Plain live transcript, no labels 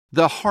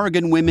The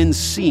Hargan women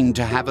seemed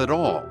to have it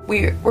all.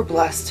 We were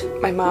blessed.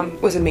 My mom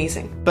was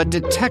amazing. But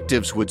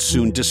detectives would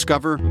soon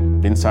discover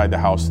inside the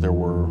house there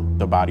were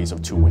the bodies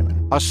of 2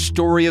 women. A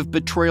story of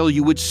betrayal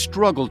you would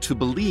struggle to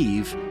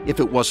believe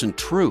if it wasn't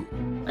true.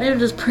 I am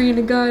just praying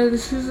to God,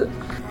 this is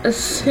a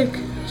sick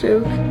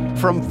joke.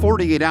 From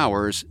 48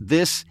 Hours,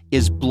 this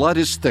is Blood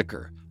is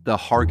Thicker, The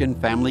Hargan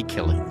Family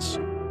Killings.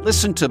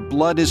 Listen to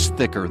Blood is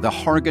Thicker, The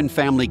Hargan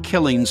Family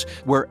Killings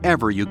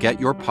wherever you get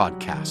your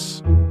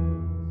podcasts.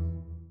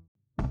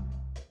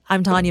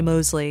 I'm Tanya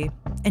Mosley.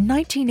 In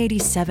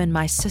 1987,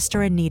 my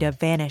sister Anita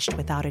vanished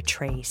without a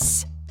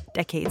trace.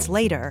 Decades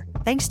later,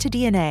 thanks to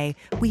DNA,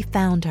 we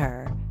found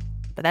her.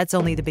 But that's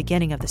only the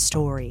beginning of the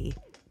story.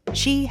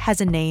 She Has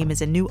a Name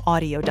is a new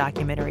audio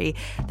documentary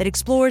that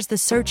explores the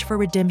search for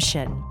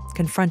redemption,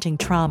 confronting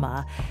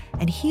trauma,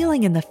 and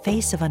healing in the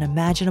face of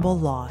unimaginable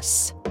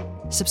loss.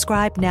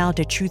 Subscribe now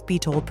to Truth Be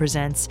Told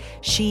presents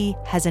She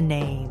Has a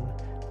Name,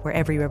 where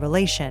every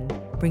revelation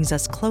brings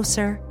us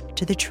closer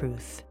to the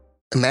truth.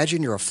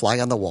 Imagine you're a fly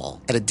on the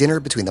wall at a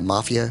dinner between the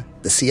Mafia,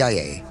 the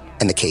CIA,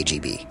 and the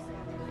KGB.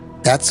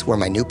 That's where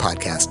my new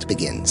podcast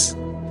begins.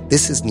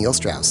 This is Neil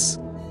Strauss,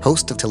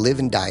 host of To Live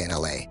and Die in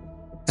LA,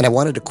 and I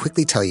wanted to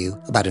quickly tell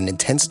you about an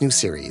intense new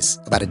series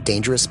about a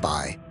dangerous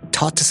spy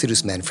taught to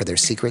seduce men for their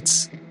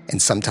secrets and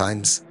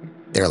sometimes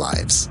their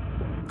lives.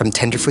 From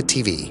Tenderfoot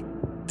TV,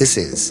 this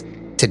is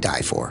To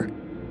Die For.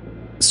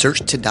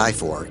 Search To Die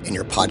For in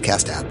your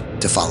podcast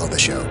app to follow the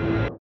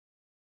show.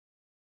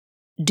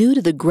 Due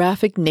to the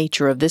graphic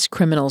nature of this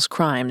criminal's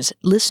crimes,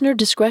 listener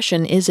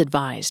discretion is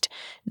advised.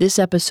 This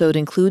episode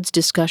includes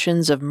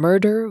discussions of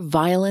murder,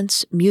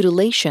 violence,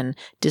 mutilation,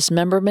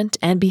 dismemberment,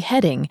 and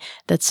beheading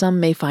that some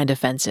may find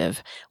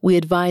offensive. We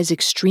advise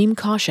extreme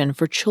caution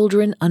for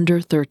children under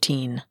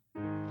 13.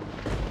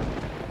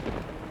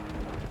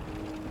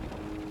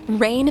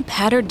 Rain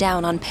pattered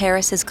down on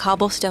Paris's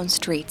cobblestone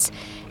streets,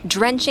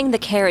 drenching the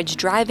carriage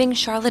driving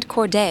Charlotte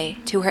Corday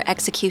to her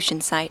execution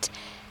site.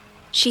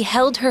 She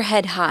held her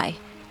head high,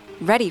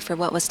 ready for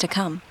what was to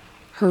come.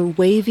 Her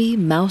wavy,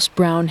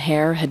 mouse-brown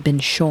hair had been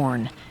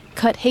shorn,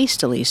 cut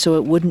hastily so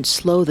it wouldn't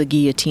slow the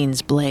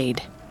guillotine's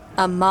blade.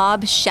 A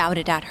mob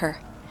shouted at her,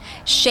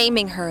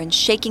 shaming her and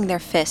shaking their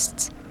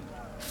fists.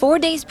 4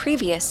 days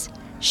previous,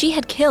 she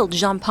had killed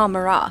Jean-Paul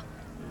Marat,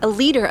 a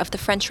leader of the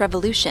French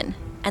Revolution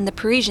and the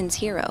Parisians'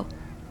 hero.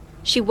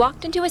 She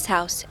walked into his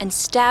house and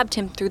stabbed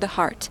him through the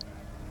heart,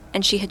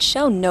 and she had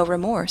shown no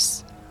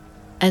remorse.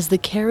 As the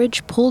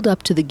carriage pulled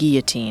up to the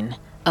guillotine,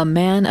 a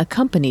man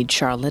accompanied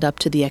Charlotte up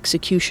to the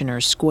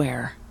executioner's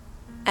square.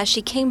 As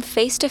she came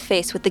face to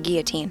face with the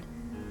guillotine,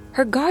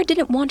 her guard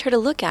didn't want her to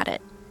look at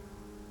it.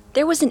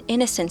 There was an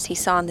innocence he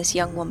saw in this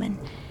young woman,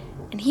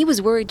 and he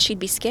was worried she'd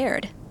be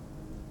scared.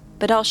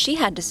 But all she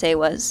had to say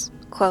was,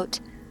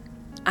 quote,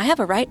 "I have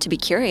a right to be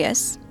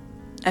curious.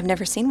 I've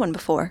never seen one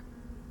before,"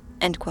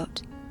 end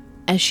quote.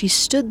 As she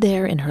stood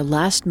there in her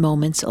last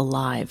moments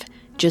alive,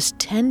 just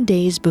 10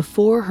 days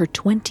before her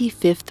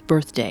 25th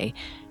birthday,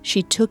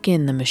 she took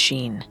in the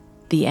machine,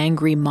 the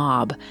angry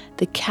mob,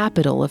 the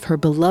capital of her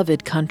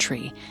beloved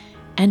country,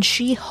 and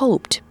she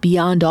hoped,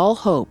 beyond all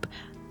hope,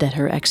 that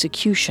her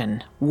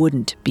execution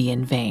wouldn't be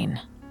in vain.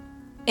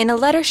 In a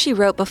letter she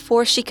wrote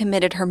before she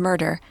committed her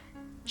murder,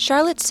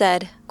 Charlotte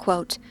said,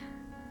 quote,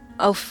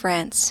 "O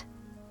France,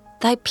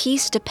 thy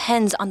peace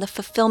depends on the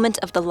fulfillment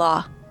of the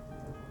law.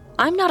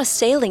 I'm not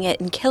assailing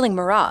it in killing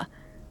Marat,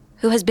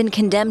 who has been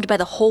condemned by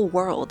the whole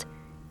world.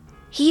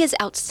 He is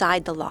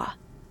outside the law.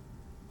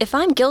 If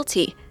I'm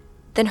guilty,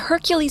 then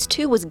Hercules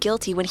too was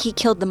guilty when he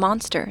killed the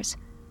monsters.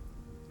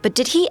 But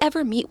did he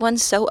ever meet one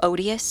so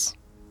odious?"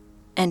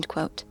 End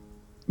quote.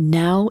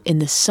 Now, in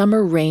the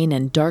summer rain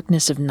and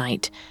darkness of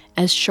night,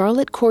 as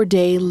Charlotte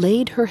Corday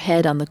laid her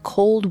head on the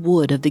cold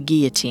wood of the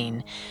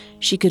guillotine,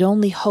 she could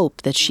only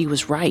hope that she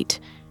was right,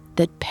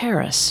 that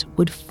Paris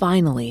would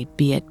finally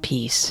be at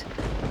peace.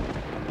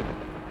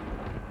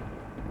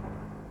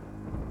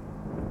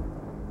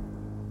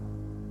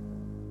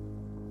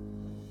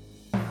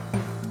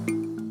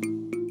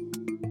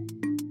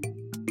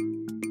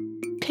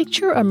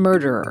 Picture a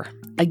murderer,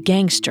 a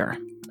gangster,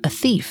 a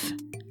thief.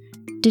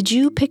 Did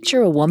you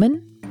picture a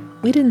woman?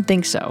 We didn't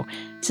think so.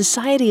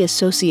 Society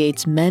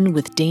associates men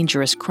with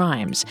dangerous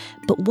crimes,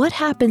 but what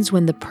happens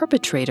when the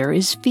perpetrator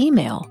is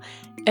female?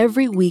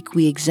 Every week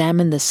we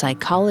examine the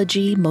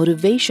psychology,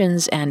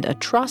 motivations, and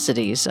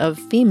atrocities of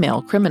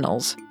female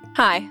criminals.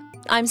 Hi,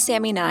 I'm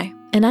Sammy Nye.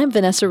 And I'm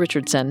Vanessa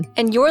Richardson.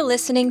 And you're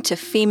listening to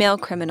Female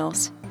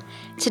Criminals.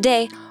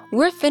 Today,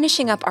 we're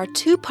finishing up our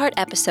 2-part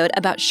episode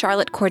about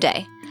Charlotte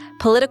Corday,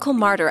 political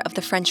martyr of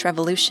the French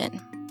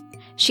Revolution.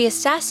 She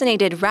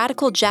assassinated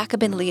radical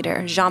Jacobin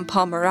leader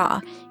Jean-Paul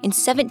Marat in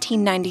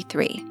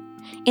 1793,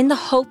 in the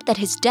hope that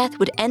his death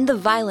would end the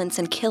violence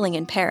and killing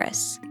in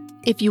Paris.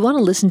 If you want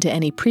to listen to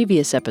any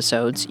previous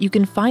episodes, you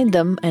can find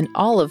them and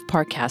all of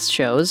Parcast's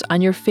shows on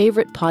your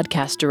favorite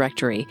podcast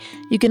directory.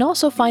 You can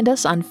also find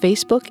us on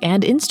Facebook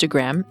and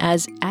Instagram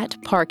as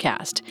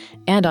 @Parcast,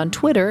 and on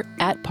Twitter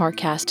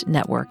 @Parcast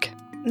Network.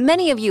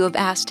 Many of you have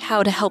asked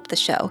how to help the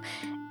show,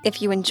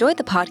 If you enjoyed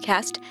the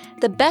podcast,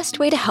 the best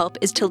way to help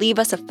is to leave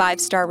us a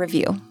 5-star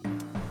review.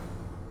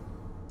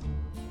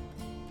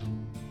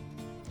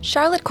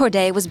 Charlotte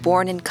Corday was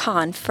born in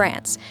Caen,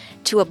 France,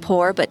 to a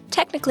poor but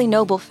technically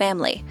noble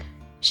family.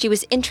 She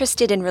was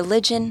interested in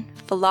religion,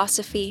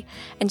 philosophy,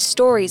 and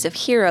stories of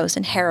heroes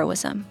and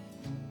heroism.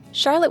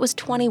 Charlotte was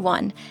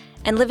 21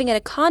 and living at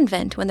a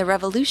convent when the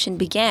Revolution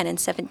began in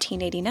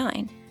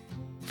 1789.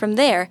 From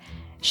there,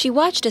 she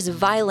watched as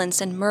violence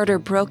and murder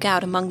broke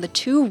out among the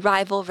two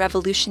rival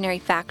revolutionary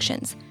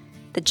factions,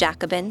 the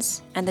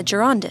Jacobins and the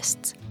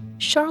Girondists.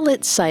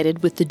 Charlotte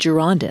sided with the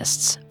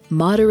Girondists,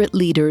 moderate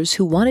leaders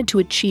who wanted to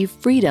achieve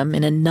freedom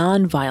in a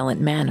non-violent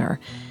manner.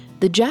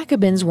 The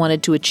Jacobins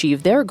wanted to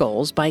achieve their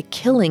goals by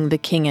killing the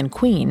king and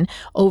queen,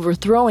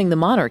 overthrowing the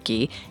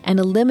monarchy, and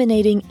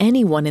eliminating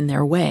anyone in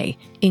their way,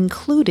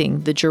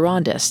 including the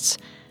Girondists.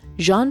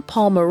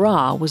 Jean-Paul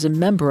Marat was a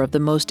member of the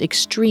most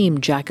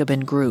extreme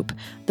Jacobin group,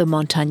 the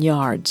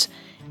Montagnards.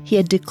 He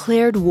had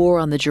declared war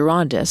on the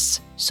Girondists,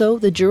 so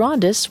the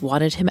Girondists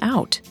wanted him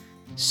out.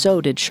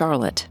 So did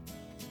Charlotte.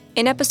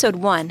 In episode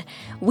 1,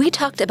 we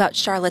talked about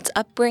Charlotte's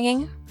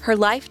upbringing, her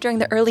life during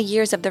the early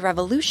years of the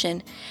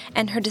Revolution,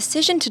 and her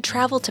decision to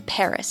travel to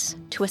Paris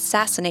to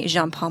assassinate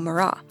Jean-Paul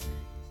Marat.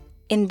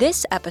 In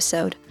this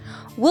episode,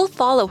 we'll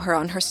follow her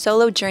on her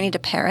solo journey to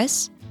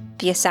Paris,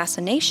 the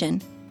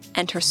assassination,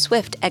 and her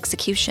swift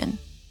execution.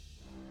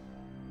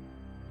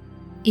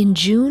 In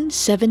June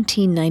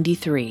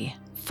 1793,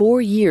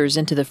 4 years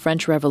into the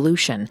French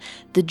Revolution,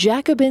 the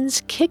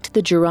Jacobins kicked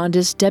the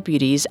Girondist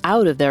deputies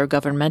out of their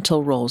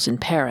governmental roles in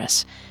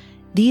Paris.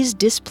 These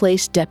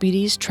displaced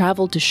deputies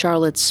traveled to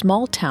Charlotte's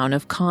small town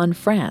of Caen,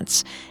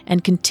 France,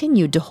 and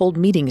continued to hold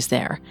meetings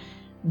there.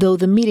 Though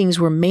the meetings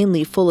were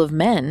mainly full of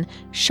men,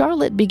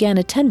 Charlotte began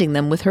attending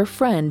them with her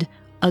friend,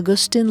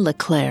 Augustin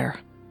Leclerc.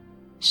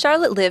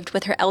 Charlotte lived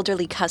with her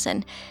elderly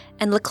cousin,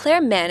 and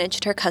Leclerc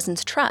managed her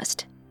cousin's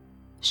trust.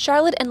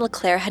 Charlotte and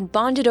Leclerc had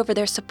bonded over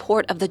their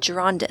support of the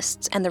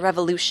Girondists and the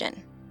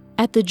Revolution.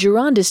 At the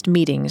Girondist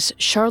meetings,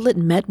 Charlotte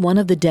met one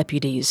of the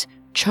deputies,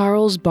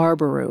 Charles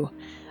Barbaroux.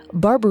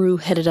 Barbaroux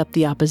headed up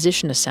the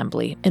Opposition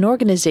Assembly, an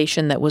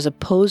organization that was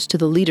opposed to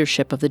the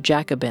leadership of the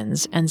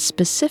Jacobins, and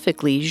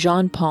specifically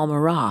Jean-Paul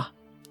Marat.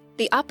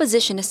 The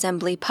Opposition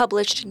Assembly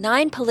published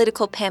 9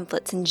 political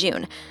pamphlets in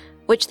June,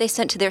 which they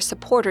sent to their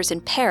supporters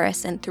in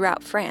Paris and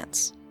throughout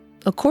France.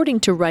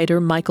 According to writer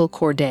Michael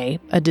Corday,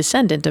 a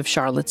descendant of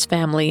Charlotte's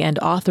family and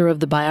author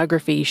of the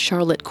biography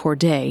Charlotte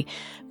Corday,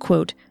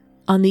 quote,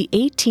 "On the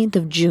 18th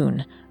of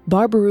June,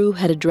 Barbaroux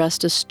had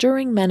addressed a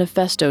stirring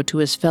manifesto to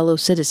his fellow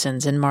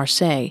citizens in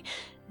Marseille.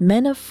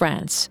 Men of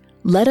France,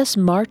 let us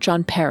march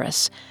on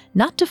Paris,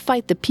 not to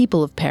fight the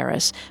people of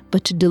Paris,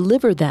 but to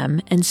deliver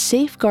them and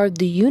safeguard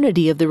the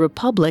unity of the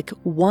Republic,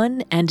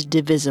 one and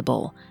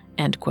divisible."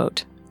 End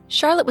quote.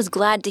 Charlotte was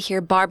glad to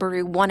hear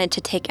Barbaroux wanted to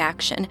take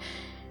action,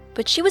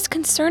 but she was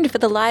concerned for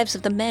the lives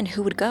of the men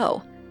who would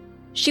go.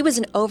 She was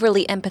an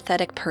overly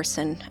empathetic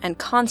person and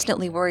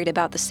constantly worried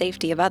about the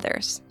safety of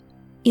others.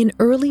 In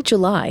early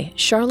July,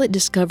 Charlotte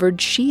discovered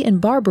she and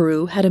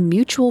Barbaroux had a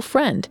mutual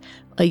friend,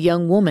 a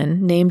young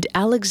woman named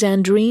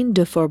Alexandrine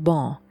de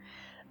Forbon.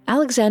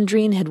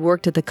 Alexandrine had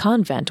worked at the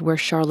convent where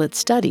Charlotte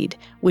studied,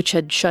 which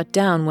had shut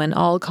down when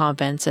all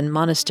convents and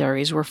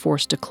monasteries were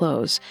forced to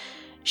close.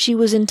 She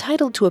was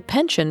entitled to a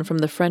pension from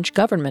the French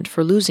government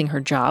for losing her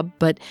job,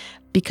 but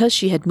because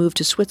she had moved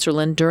to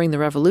Switzerland during the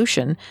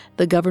Revolution,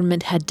 the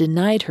government had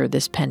denied her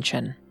this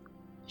pension.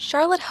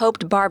 Charlotte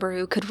hoped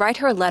Barbaroux could write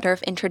her a letter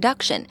of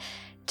introduction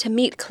to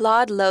meet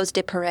Claude Loz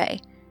de Perret,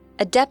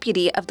 a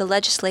deputy of the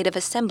Legislative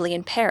Assembly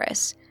in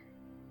Paris.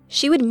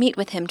 She would meet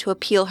with him to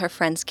appeal her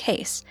friend's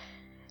case.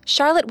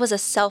 Charlotte was a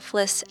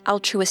selfless,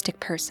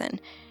 altruistic person.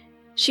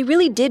 She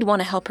really did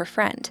want to help her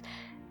friend,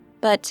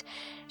 but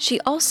she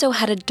also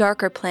had a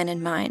darker plan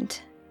in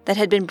mind that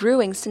had been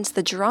brewing since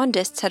the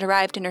Girondists had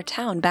arrived in her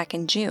town back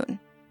in June.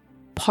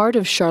 Part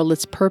of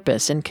Charlotte's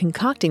purpose in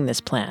concocting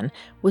this plan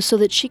was so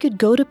that she could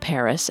go to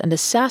Paris and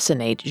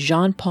assassinate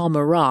Jean-Paul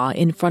Marat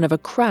in front of a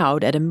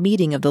crowd at a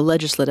meeting of the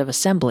Legislative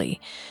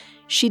Assembly.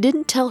 She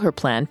didn't tell her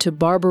plan to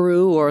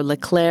Barbaroux or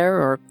Leclerc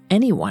or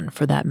anyone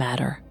for that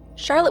matter.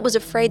 Charlotte was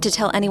afraid to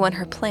tell anyone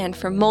her plan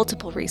for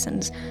multiple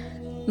reasons.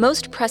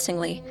 Most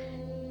pressingly,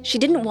 she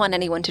didn't want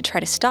anyone to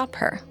try to stop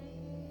her.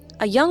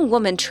 A young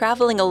woman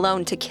traveling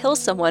alone to kill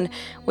someone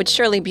would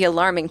surely be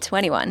alarming to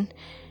anyone.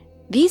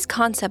 These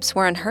concepts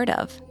were unheard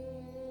of.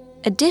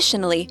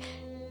 Additionally,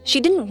 she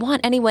didn't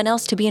want anyone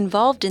else to be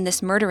involved in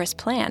this murderous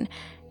plan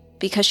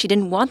because she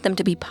didn't want them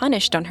to be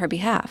punished on her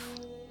behalf.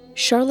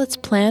 Charlotte's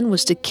plan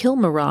was to kill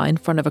Marat in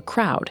front of a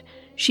crowd.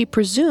 She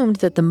presumed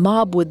that the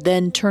mob would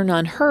then turn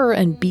on her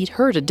and beat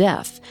her to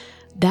death.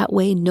 That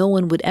way, no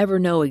one would ever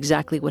know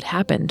exactly what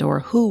happened or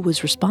who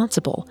was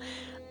responsible.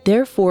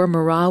 Therefore,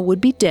 Marat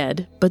would be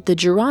dead, but the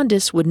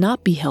Girondists would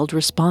not be held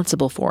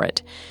responsible for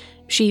it.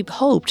 She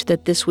hoped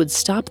that this would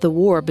stop the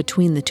war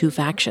between the two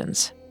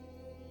factions.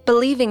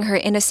 Believing her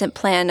innocent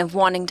plan of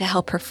wanting to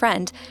help her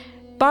friend,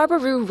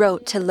 Barbaroux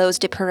wrote to Loz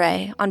de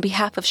Perret on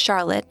behalf of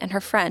Charlotte and her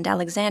friend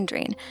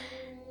Alexandrine.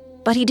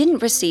 but he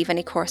didn't receive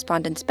any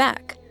correspondence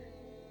back.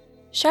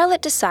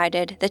 Charlotte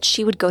decided that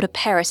she would go to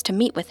Paris to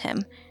meet with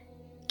him,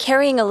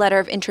 carrying a letter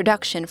of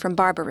introduction from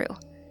Barbaroux.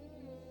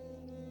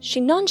 She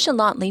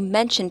nonchalantly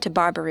mentioned to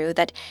Barbaroux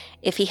that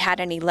if he had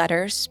any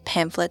letters,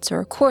 pamphlets,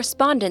 or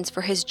correspondence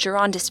for his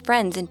Girondist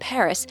friends in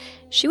Paris,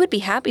 she would be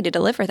happy to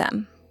deliver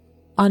them.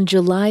 On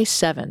July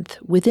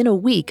 7th, within a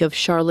week of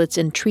Charlotte's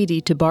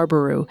entreaty to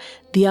Barbaroux,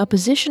 the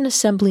opposition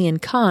assembly in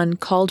Caen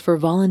called for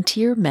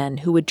volunteer men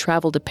who would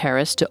travel to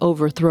Paris to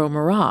overthrow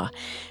Marat.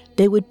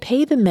 They would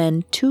pay the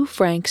men 2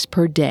 francs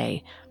per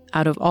day.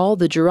 Out of all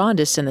the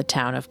Girondists in the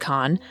town of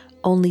Caen,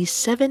 only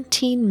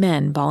 17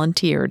 men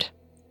volunteered.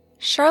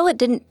 Charlotte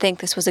didn't think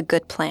this was a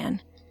good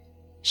plan.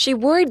 She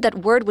worried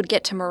that word would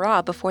get to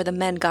Marat before the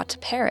men got to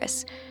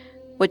Paris,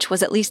 which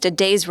was at least a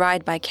day's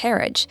ride by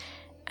carriage,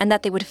 and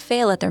that they would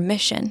fail at their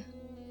mission.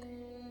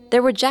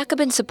 There were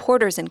Jacobin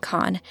supporters in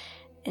Caen,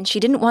 and she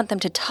didn't want them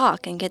to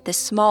talk and get this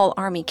small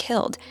army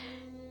killed.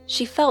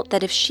 She felt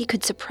that if she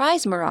could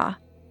surprise Marat,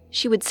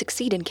 she would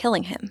succeed in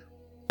killing him.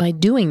 By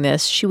doing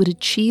this, she would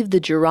achieve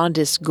the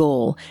Girondist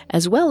goal,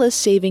 as well as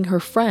saving her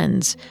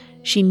friends.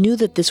 She knew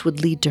that this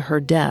would lead to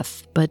her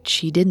death, but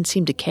she didn't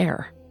seem to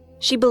care.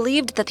 She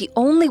believed that the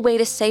only way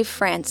to save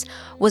France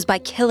was by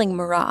killing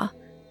Marat,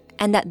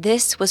 and that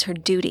this was her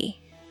duty.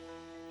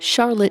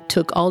 Charlotte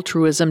took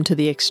altruism to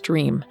the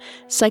extreme.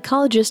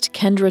 Psychologist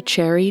Kendra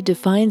Cherry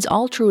defines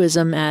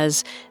altruism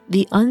as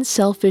the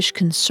unselfish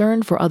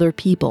concern for other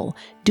people,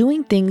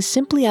 doing things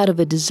simply out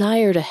of a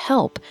desire to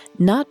help,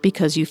 not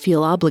because you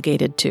feel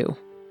obligated to.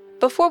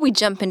 Before we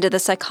jump into the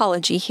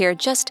psychology here,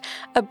 just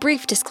a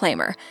brief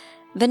disclaimer.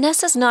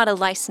 Vanessa's not a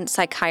licensed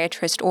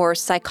psychiatrist or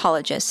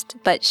psychologist,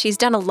 but she's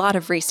done a lot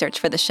of research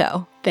for the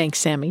show. Thanks,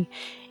 Sammy.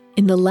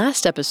 In the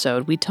last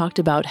episode, we talked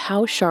about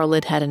how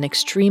Charlotte had an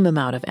extreme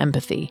amount of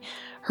empathy.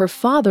 Her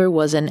father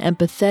was an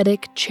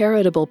empathetic,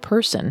 charitable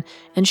person,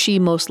 and she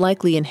most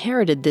likely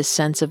inherited this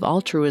sense of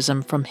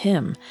altruism from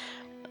him.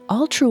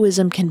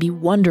 Altruism can be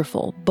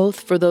wonderful, both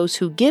for those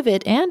who give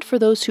it and for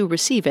those who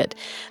receive it.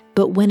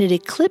 But when it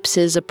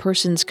eclipses a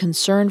person's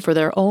concern for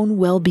their own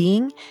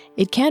well-being,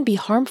 it can be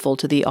harmful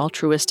to the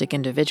altruistic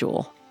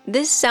individual.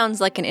 This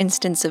sounds like an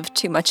instance of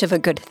too much of a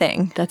good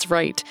thing. That's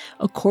right.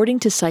 According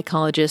to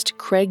psychologist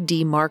Craig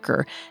D.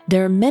 Marker,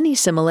 there are many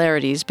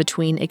similarities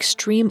between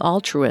extreme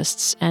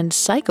altruists and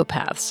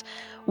psychopaths.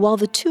 While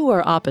the two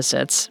are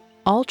opposites,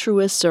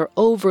 altruists are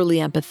overly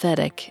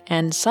empathetic,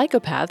 and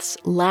psychopaths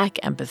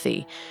lack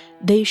empathy.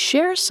 They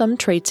share some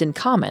traits in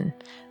common.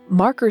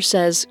 Marker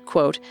says,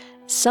 quote,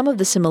 "Some of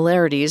the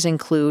similarities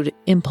include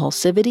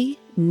impulsivity,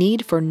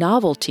 need for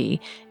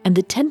novelty, and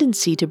the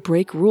tendency to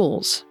break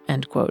rules,"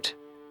 end quote.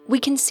 We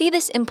can see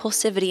this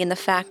impulsivity in the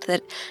fact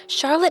that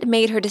Charlotte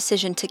made her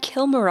decision to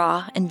kill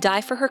Marat and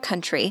die for her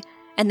country,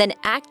 and then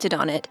acted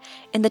on it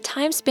in the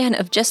time span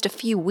of just a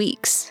few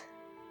weeks.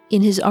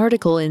 In his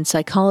article in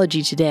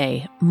Psychology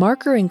Today,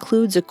 Marker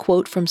includes a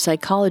quote from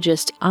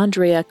psychologist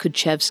Andrea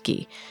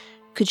Kuchevsky.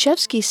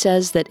 Kuchevsky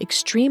says that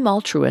extreme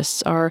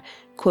altruists are,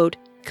 quote,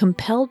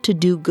 compelled to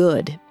do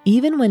good,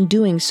 even when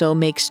doing so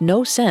makes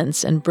no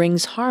sense and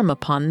brings harm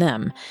upon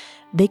them.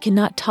 They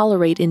cannot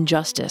tolerate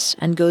injustice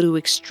and go to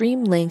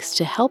extreme lengths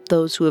to help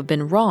those who have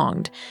been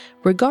wronged,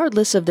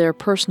 regardless of their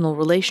personal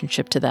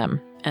relationship to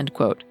them, end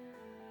quote.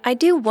 I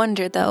do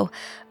wonder, though,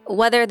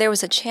 whether there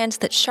was a chance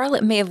that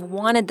Charlotte may have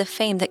wanted the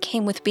fame that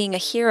came with being a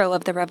hero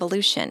of the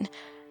revolution.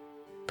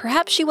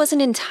 Perhaps she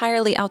wasn't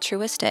entirely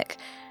altruistic,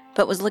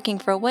 but was looking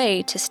for a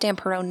way to stamp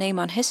her own name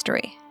on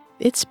history.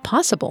 It's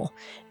possible,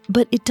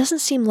 but it doesn't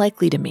seem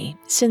likely to me,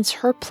 since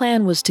her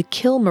plan was to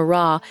kill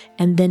Marat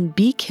and then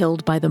be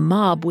killed by the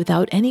mob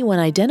without anyone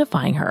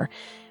identifying her.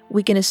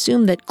 We can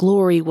assume that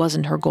glory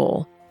wasn't her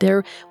goal.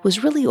 There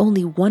was really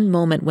only one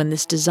moment when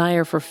this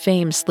desire for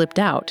fame slipped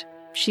out.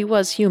 She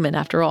was human,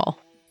 after all.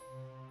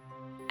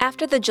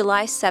 After the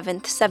July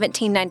 7th,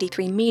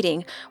 1793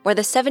 meeting, where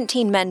the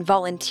 17 men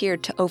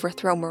volunteered to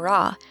overthrow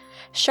Marat,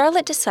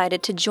 Charlotte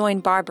decided to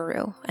join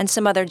Barbaroux and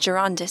some other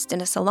Girondists in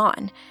a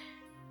salon.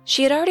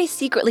 She had already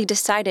secretly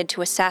decided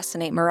to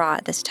assassinate Marat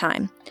at this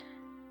time.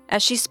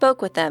 As she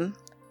spoke with them,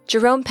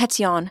 Jérôme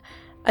Pétion,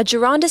 a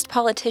Girondist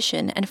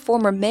politician and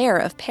former mayor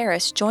of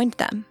Paris, joined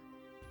them.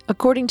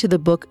 According to the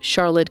book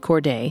Charlotte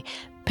Corday,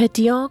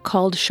 Pétion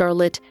called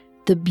Charlotte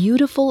the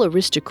beautiful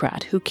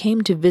aristocrat who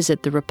came to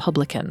visit the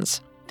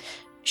Republicans.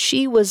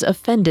 She was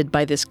offended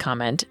by this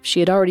comment. She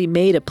had already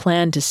made a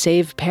plan to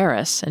save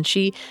Paris, and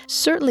she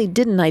certainly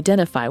didn't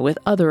identify with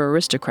other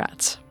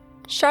aristocrats.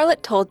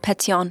 Charlotte told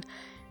Pétion,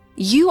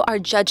 "You are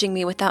judging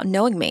me without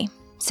knowing me,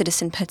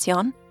 Citizen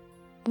Pétion.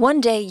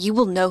 One day you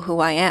will know who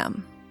I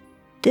am."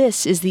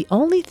 This is the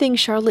only thing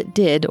Charlotte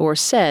did or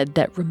said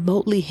that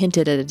remotely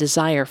hinted at a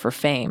desire for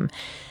fame,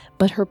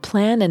 but her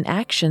plan and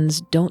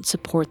actions don't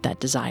support that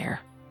desire.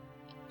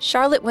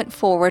 Charlotte went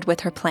forward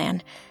with her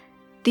plan.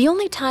 The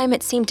only time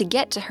it seemed to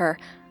get to her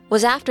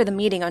was after the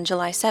meeting on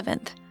July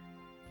 7th.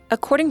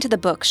 According to the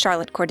book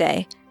Charlotte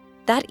Corday,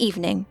 that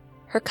evening,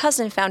 her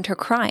cousin found her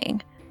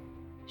crying.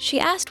 She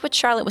asked what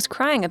Charlotte was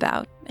crying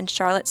about, and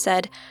Charlotte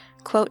said,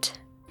 quote,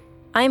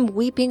 I am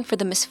weeping for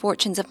the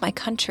misfortunes of my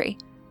country,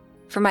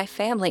 for my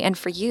family, and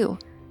for you.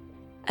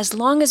 As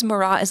long as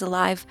Marat is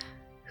alive,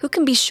 who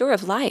can be sure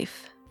of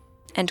life?"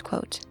 End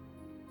quote.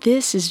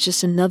 This is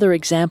just another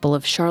example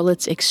of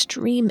Charlotte's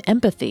extreme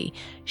empathy.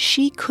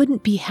 She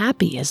couldn't be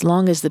happy as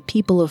long as the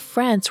people of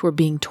France were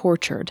being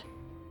tortured.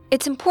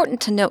 It's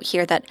important to note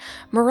here that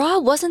Marat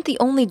wasn't the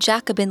only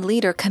Jacobin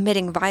leader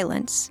committing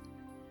violence.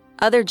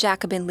 Other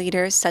Jacobin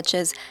leaders, such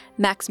as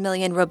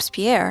Maximilien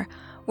Robespierre,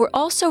 were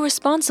also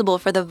responsible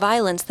for the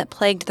violence that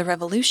plagued the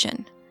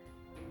revolution.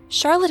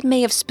 Charlotte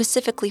may have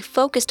specifically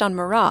focused on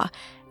Marat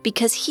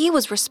because he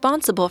was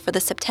responsible for the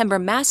September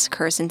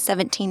massacres in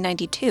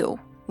 1792,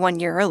 1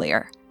 year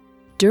earlier.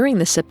 During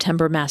the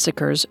September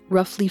massacres,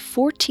 roughly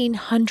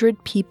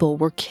 1,400 people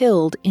were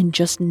killed in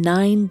just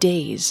 9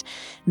 days.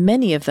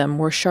 Many of them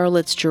were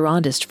Charlotte's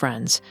Girondist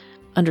friends.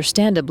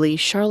 Understandably,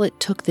 Charlotte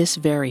took this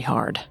very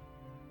hard.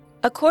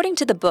 According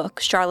to the book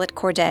Charlotte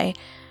Corday,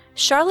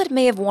 Charlotte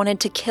may have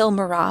wanted to kill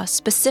Marat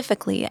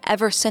specifically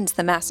ever since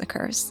the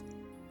massacres.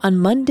 On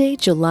Monday,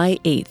 July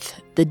 8th,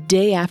 the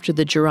day after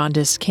the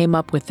Girondists came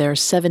up with their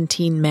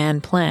 17-man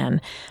plan,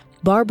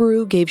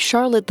 Barbaroux gave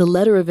Charlotte the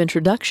letter of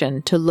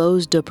introduction to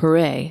Loz de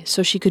Perret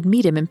so she could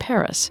meet him in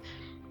Paris.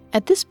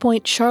 At this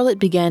point, Charlotte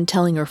began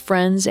telling her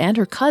friends and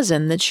her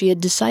cousin that she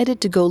had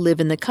decided to go live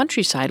in the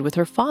countryside with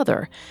her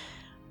father.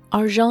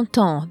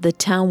 Argentan, the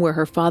town where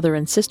her father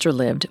and sister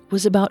lived,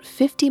 was about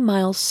 50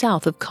 miles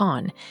south of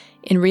Caen.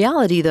 In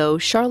reality, though,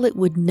 Charlotte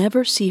would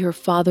never see her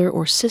father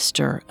or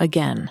sister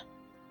again.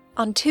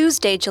 On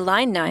Tuesday,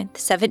 July 9th,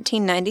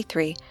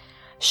 1793,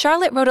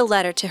 Charlotte wrote a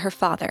letter to her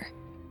father.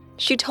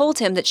 She told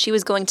him that she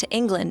was going to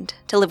England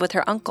to live with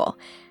her uncle.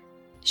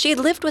 She had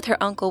lived with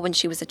her uncle when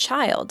she was a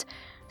child,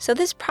 so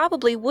this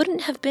probably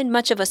wouldn't have been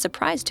much of a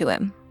surprise to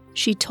him.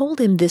 She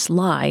told him this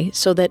lie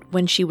so that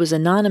when she was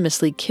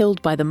anonymously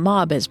killed by the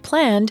mob as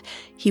planned,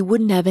 he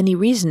wouldn't have any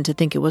reason to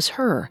think it was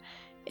her.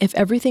 If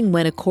everything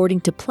went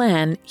according to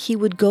plan, he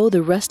would go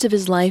the rest of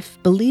his life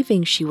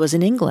believing she was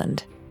in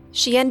England.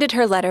 She ended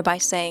her letter by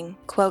saying,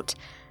 quote,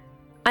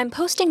 "I'm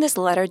posting this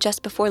letter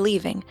just before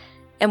leaving,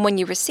 and when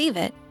you receive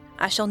it,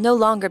 I shall no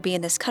longer be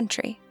in this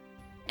country."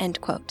 End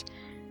quote.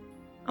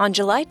 On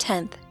July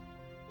 10th,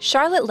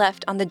 Charlotte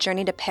left on the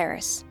journey to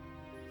Paris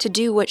to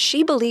do what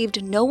she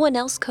believed no one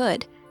else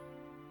could: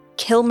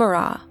 kill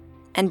Marat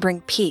and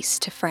bring peace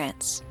to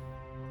France.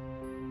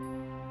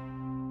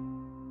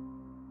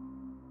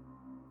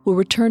 We'll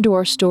return to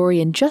our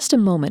story in just a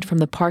moment from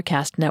the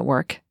Parcast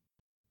Network.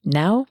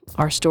 Now,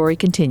 our story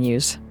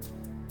continues.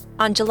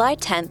 On July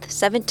 10th,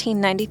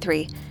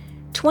 1793,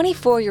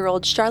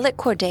 24-year-old Charlotte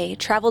Corday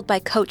traveled by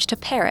coach to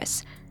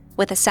Paris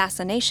with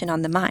assassination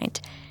on the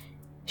mind.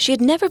 She had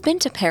never been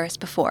to Paris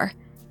before,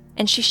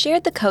 and she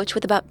shared the coach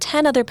with about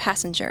 10 other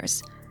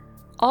passengers,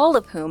 all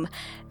of whom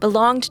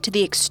belonged to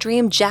the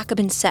extreme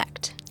Jacobin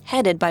sect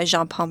headed by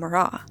Jean-Paul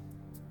Marat.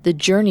 The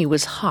journey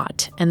was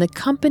hot, and the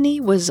company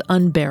was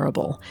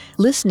unbearable.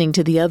 Listening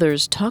to the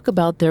others talk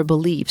about their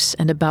beliefs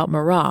and about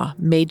Marat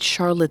made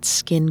Charlotte's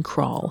skin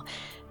crawl.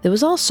 There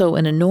was also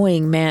an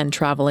annoying man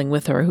traveling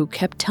with her who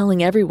kept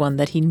telling everyone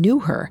that he knew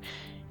her.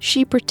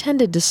 She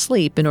pretended to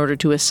sleep in order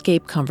to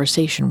escape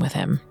conversation with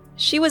him.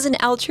 She was an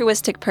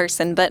altruistic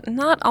person, but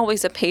not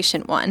always a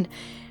patient one.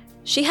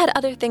 She had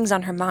other things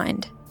on her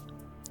mind.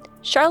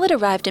 Charlotte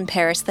arrived in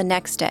Paris the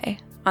next day,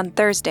 on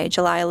Thursday,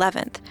 July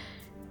 11th.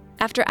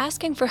 After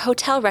asking for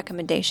hotel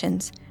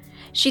recommendations,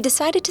 she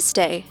decided to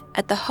stay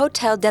at the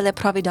Hôtel de la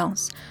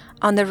Providence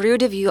on the Rue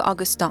de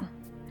Vieux-Augustin.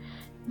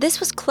 This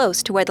was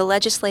close to where the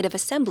Legislative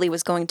Assembly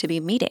was going to be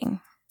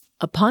meeting.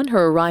 Upon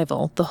her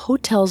arrival, the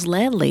hotel's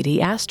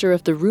landlady asked her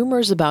if the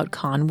rumors about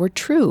Caen were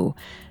true.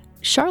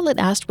 Charlotte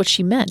asked what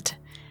she meant.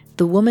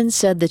 The woman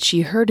said that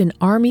she heard an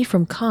army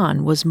from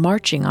Caen was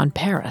marching on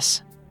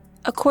Paris.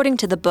 According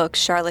to the book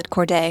Charlotte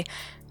Corday,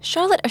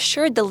 Charlotte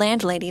assured the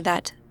landlady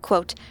that,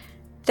 quote,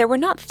 "There were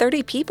not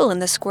 30 people in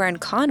the square in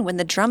Caen when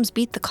the drums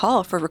beat the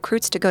call for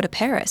recruits to go to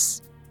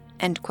Paris."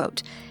 End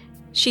quote.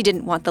 She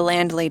didn't want the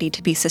landlady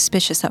to be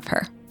suspicious of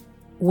her.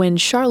 When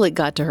Charlotte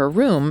got to her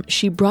room,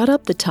 she brought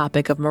up the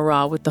topic of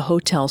Marat with the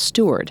hotel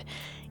steward.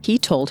 He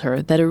told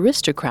her that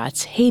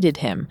aristocrats hated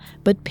him,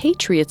 but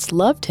patriots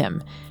loved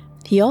him.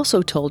 He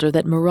also told her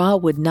that Marat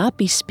would not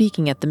be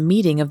speaking at the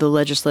meeting of the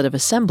Legislative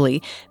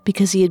Assembly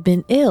because he had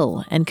been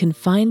ill and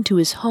confined to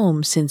his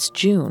home since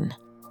June.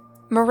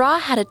 Marat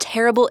had a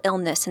terrible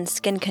illness and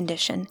skin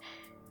condition.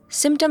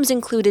 Symptoms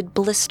included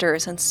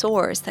blisters and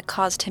sores that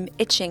caused him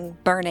itching,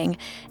 burning,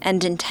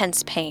 and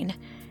intense pain.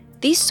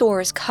 These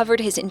sores covered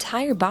his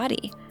entire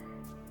body.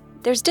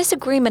 There's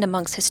disagreement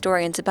amongst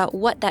historians about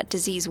what that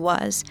disease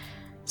was.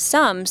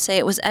 Some say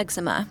it was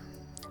eczema,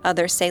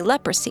 others say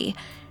leprosy,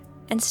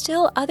 and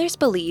still others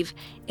believe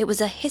it was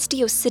a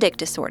histiocytic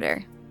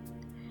disorder.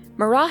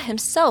 Marat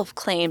himself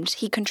claimed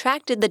he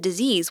contracted the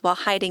disease while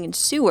hiding in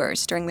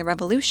sewers during the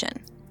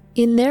revolution.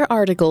 In their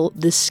article,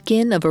 The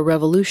Skin of a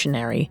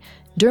Revolutionary,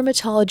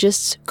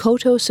 Dermatologists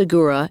Koto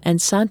Segura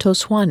and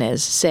Santos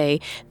Juanes say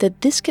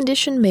that this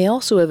condition may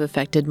also have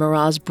affected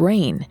Marat's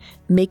brain,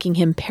 making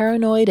him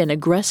paranoid and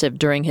aggressive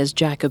during his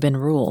Jacobin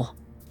rule.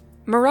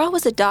 Marat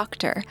was a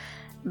doctor,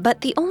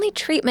 but the only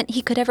treatment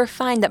he could ever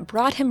find that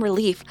brought him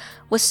relief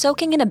was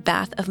soaking in a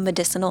bath of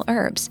medicinal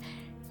herbs.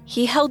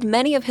 He held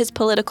many of his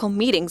political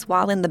meetings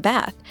while in the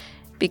bath,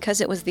 because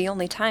it was the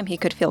only time he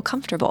could feel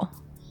comfortable.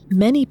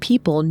 Many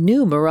people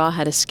knew Marat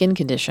had a skin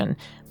condition,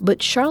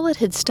 but Charlotte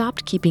had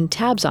stopped keeping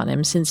tabs on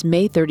him since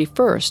May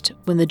 31st,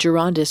 when the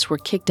Girondists were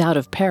kicked out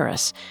of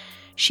Paris.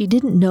 She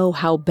didn't know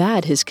how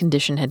bad his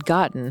condition had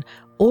gotten,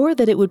 or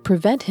that it would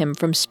prevent him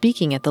from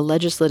speaking at the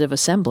Legislative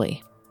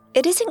Assembly.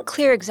 It isn't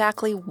clear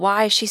exactly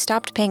why she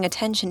stopped paying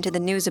attention to the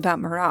news about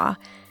Marat,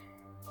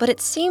 but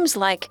it seems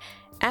like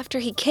after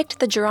he kicked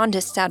the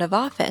Girondists out of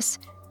office,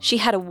 she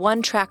had a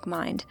one-track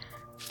mind,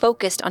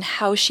 focused on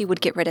how she would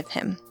get rid of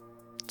him.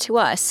 To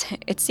us,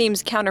 it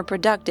seems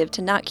counterproductive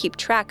to not keep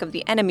track of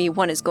the enemy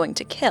one is going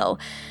to kill,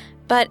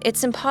 but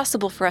it's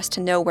impossible for us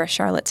to know where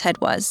Charlotte's head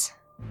was.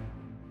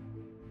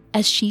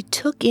 As she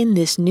took in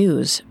this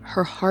news,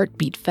 her heart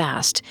beat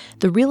fast.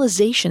 The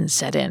realization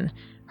set in.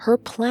 Her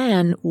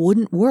plan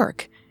wouldn't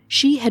work.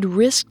 She had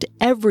risked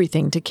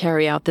everything to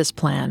carry out this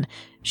plan.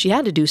 She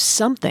had to do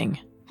something.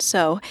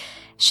 So,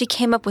 she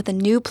came up with a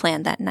new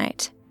plan that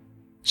night.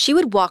 She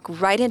would walk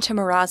right into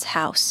Marat's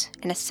house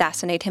and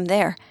assassinate him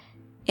there,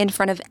 in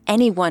front of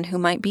anyone who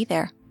might be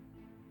there.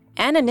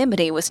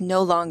 Anonymity was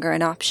no longer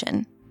an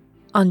option.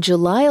 On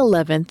July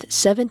 11th,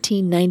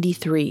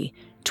 1793,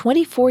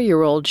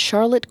 24-year-old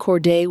Charlotte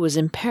Corday was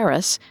in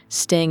Paris,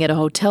 staying at a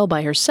hotel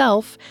by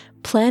herself,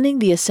 planning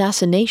the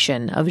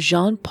assassination of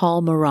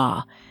Jean-Paul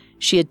Marat.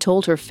 She had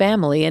told her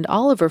family and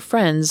all of her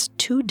friends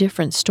 2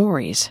 different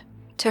stories.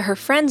 To her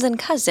friends and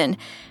cousin,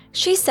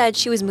 she said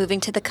she was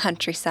moving to the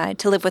countryside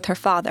to live with her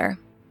father.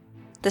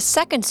 The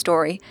second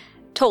story,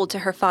 told to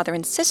her father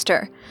and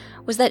sister,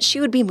 was that she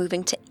would be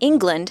moving to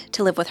England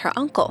to live with her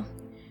uncle.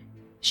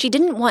 She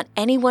didn't want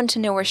anyone to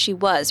know where she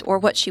was or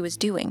what she was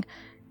doing,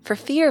 for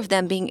fear of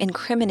them being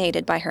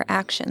incriminated by her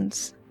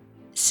actions.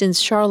 Since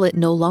Charlotte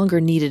no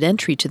longer needed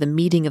entry to the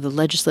meeting of the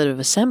Legislative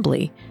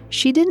Assembly,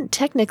 she didn't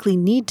technically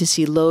need to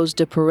see Loz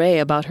de Paray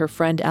about her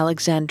friend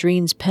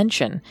Alexandrine's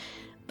pension,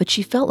 but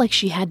she felt like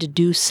she had to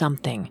do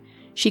something.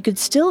 She could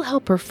still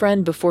help her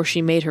friend before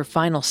she made her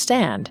final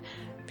stand.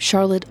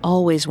 Charlotte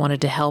always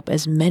wanted to help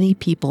as many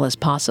people as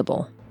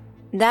possible.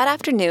 That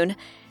afternoon,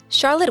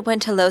 Charlotte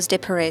went to Loz de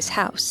Paray's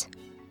house.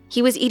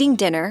 He was eating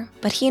dinner,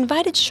 but he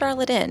invited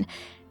Charlotte in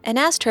and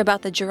asked her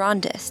about the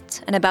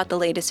Girondists and about the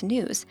latest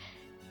news.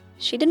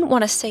 She didn't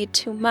want to say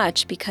too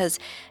much because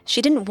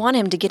she didn't want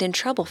him to get in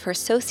trouble for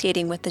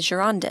associating with the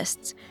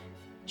Girondists.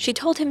 She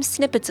told him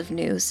snippets of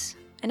news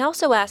and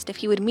also asked if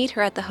he would meet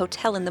her at the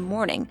hotel in the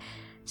morning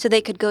so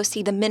they could go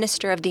see the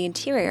Minister of the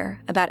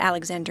Interior about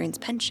Alexandrine's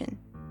pension.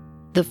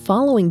 The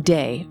following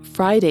day,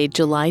 Friday,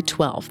 July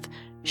 12th,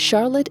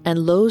 Charlotte and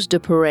Loz de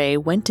Paray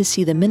went to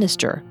see the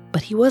minister,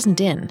 but he wasn't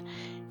in.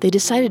 They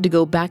decided to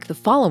go back the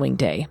following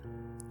day.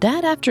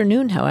 That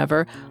afternoon,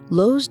 however,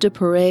 Loz de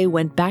Paray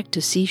went back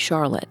to see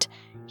Charlotte.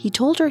 He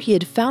told her he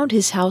had found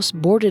his house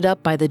boarded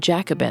up by the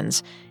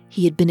Jacobins.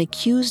 He had been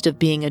accused of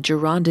being a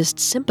Girondist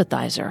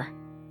sympathizer.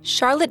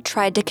 Charlotte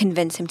tried to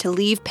convince him to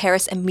leave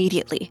Paris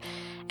immediately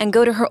and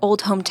go to her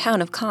old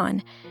hometown of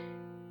Caen.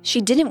 She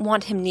didn't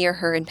want him near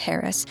her in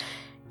Paris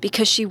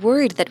because she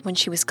worried that when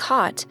she was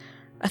caught,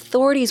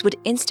 authorities would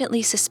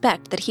instantly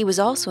suspect that he was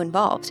also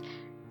involved,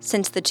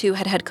 since the two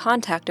had had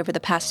contact over the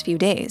past few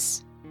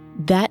days.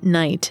 That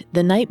night,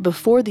 the night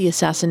before the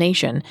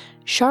assassination,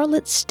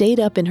 Charlotte stayed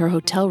up in her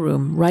hotel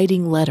room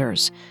writing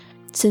letters.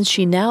 Since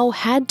she now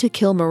had to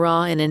kill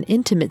Marat in an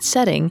intimate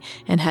setting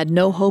and had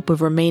no hope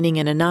of remaining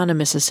an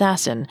anonymous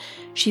assassin,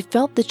 she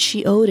felt that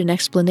she owed an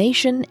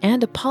explanation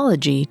and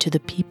apology to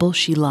the people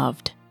she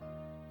loved.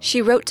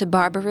 She wrote to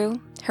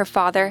Barbaroux, her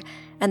father,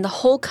 and the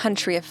whole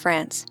country of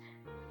France.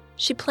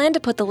 She planned to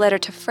put the letter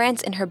to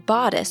France in her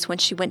bodice when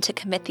she went to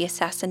commit the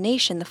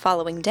assassination the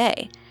following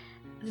day.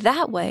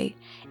 That way,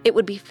 it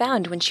would be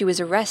found when she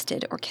was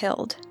arrested or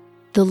killed.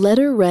 The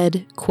letter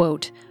read,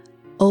 quote,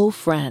 "O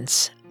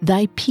France,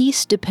 thy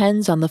peace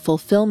depends on the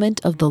fulfillment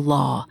of the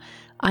law.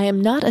 I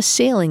am not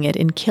assailing it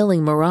in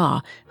killing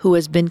Marat, who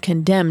has been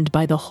condemned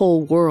by the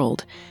whole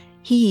world.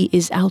 He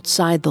is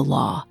outside the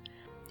law.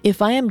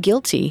 If I am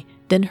guilty,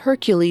 then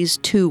Hercules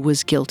too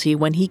was guilty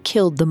when he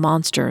killed the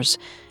monsters.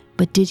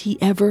 But did he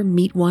ever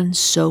meet one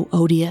so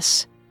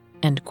odious?"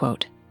 End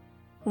quote.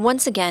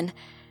 Once again,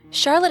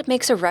 Charlotte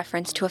makes a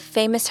reference to a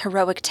famous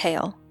heroic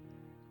tale.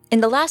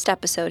 In the last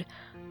episode,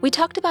 we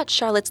talked about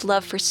Charlotte's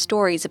love for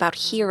stories about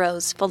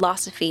heroes,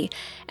 philosophy,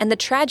 and the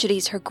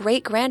tragedies her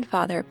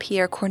great-grandfather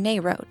Pierre Corday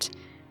wrote.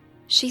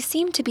 She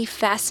seemed to be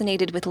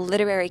fascinated with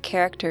literary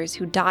characters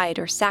who died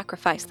or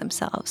sacrificed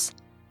themselves.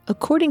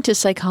 According to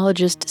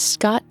psychologist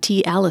Scott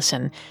T.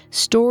 Allison,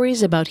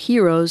 stories about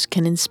heroes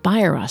can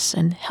inspire us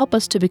and help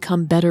us to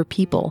become better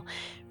people.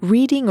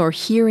 Reading or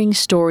hearing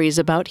stories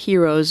about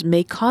heroes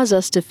may cause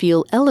us to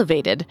feel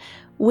elevated,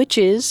 which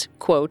is,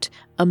 quote,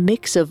 a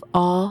mix of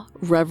awe,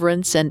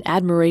 reverence, and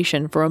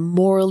admiration for a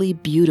morally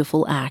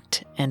beautiful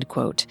act, end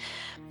quote.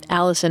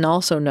 Allison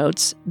also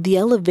notes, the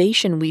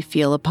elevation we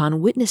feel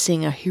upon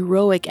witnessing a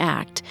heroic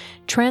act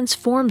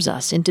transforms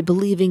us into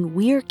believing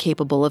we're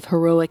capable of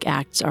heroic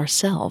acts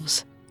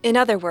ourselves. In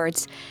other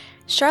words,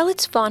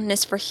 Charlotte's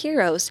fondness for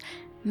heroes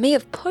may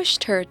have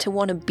pushed her to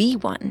want to be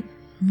one.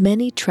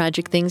 Many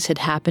tragic things had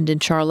happened in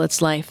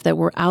Charlotte's life that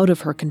were out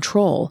of her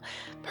control.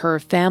 Her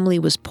family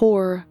was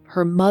poor,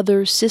 her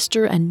mother,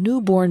 sister, and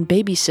newborn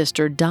baby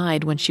sister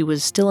died when she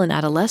was still an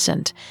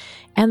adolescent,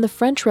 and the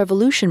French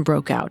Revolution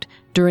broke out,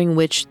 during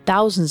which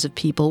thousands of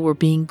people were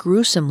being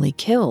gruesomely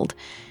killed.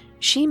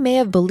 She may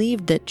have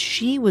believed that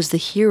she was the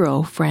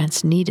hero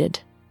France needed.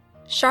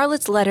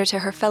 Charlotte's letter to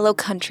her fellow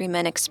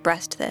countrymen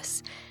expressed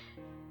this.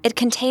 It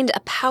contained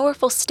a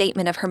powerful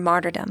statement of her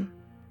martyrdom.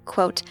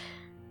 Quote,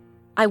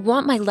 I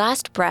want my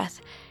last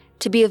breath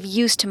to be of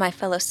use to my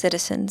fellow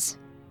citizens,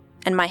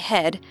 and my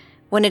head,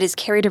 when it is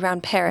carried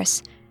around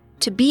Paris,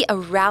 to be a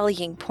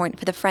rallying point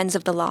for the friends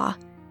of the law.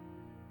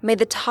 May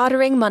the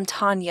tottering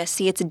Montagne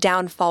see its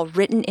downfall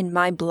written in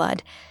my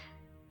blood,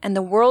 and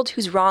the world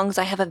whose wrongs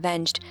I have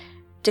avenged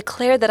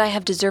declare that I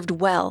have deserved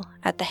well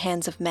at the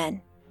hands of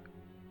men.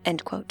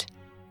 End quote.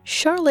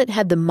 Charlotte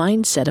had the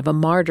mindset of a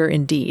martyr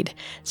indeed.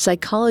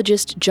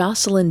 Psychologist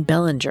Jocelyn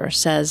Bellinger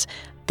says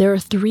there are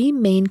three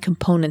main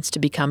components to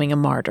becoming a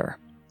martyr: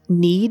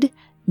 need,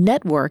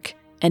 network,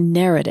 and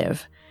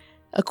narrative.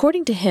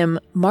 According to him,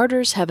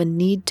 martyrs have a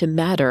need to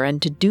matter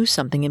and to do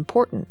something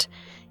important.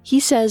 He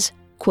says,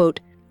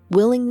 quote,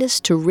 willingness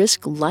to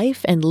risk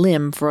life and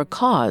limb for a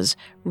cause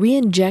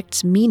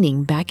re-injects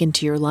meaning back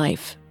into your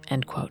life,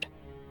 end quote.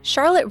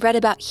 Charlotte read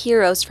about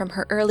heroes from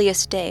her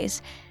earliest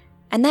days,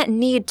 and that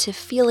need to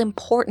feel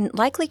important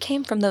likely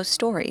came from those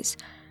stories.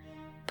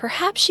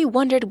 Perhaps she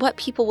wondered what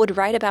people would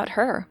write about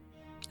her,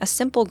 a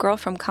simple girl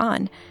from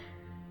Caen.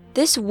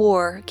 This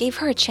war gave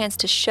her a chance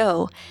to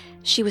show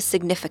she was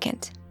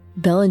significant.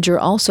 Bellinger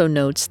also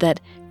notes that,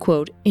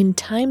 quote, in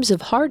times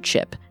of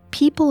hardship,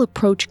 people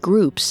approach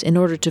groups in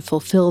order to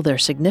fulfill their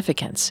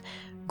significance.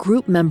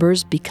 Group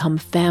members become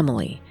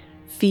family.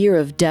 Fear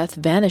of death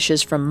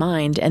vanishes from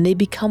mind, and they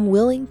become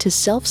willing to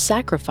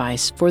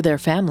self-sacrifice for their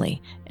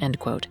family, end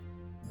quote.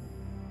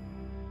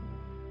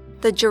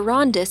 The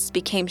Girondists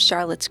became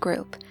Charlotte's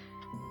group.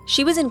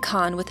 She was in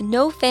Caen with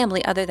no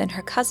family other than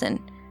her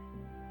cousin.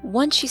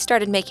 Once she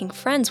started making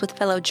friends with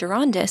fellow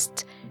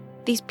Girondists,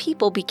 these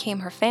people became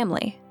her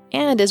family.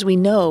 And as we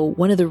know,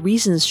 one of the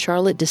reasons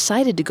Charlotte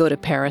decided to go to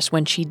Paris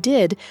when she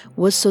did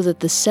was so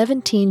that the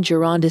 17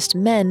 Girondist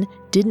men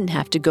didn't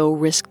have to go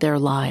risk their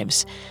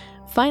lives.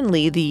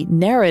 Finally, the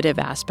narrative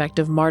aspect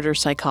of martyr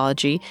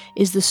psychology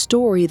is the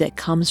story that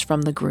comes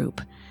from the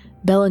group.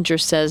 Bellinger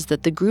says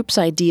that the group's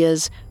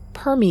ideas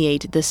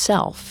permeate the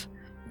self.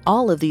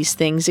 All of these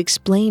things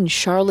explain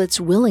Charlotte's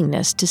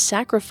willingness to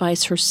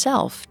sacrifice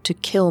herself to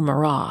kill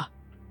Marat.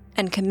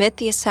 And commit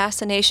the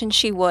assassination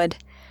she would.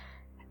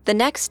 The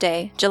next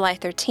day, July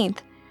 13th,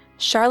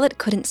 Charlotte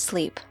couldn't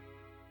sleep.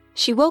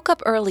 She woke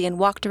up early and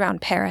walked around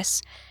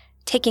Paris,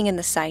 taking in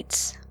the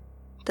sights.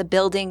 The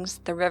buildings,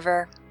 the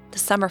river, the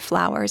summer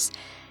flowers.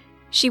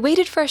 She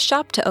waited for a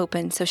shop to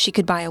open so she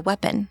could buy a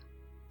weapon.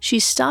 She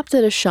stopped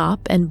at a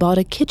shop and bought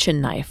a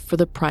kitchen knife for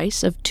the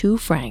price of 2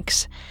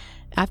 francs.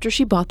 After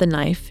she bought the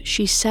knife,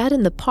 she sat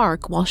in the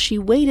park while she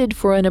waited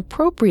for an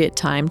appropriate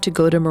time to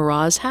go to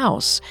Marat's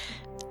house.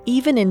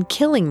 Even in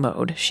killing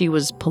mode, she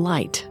was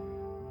polite.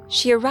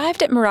 She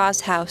arrived at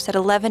Marat's house at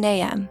 11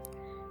 a.m.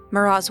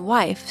 Marat's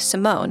wife,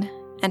 Simone,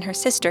 and her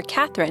sister,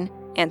 Catherine,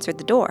 answered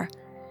the door.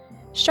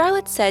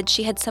 Charlotte said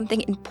she had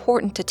something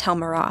important to tell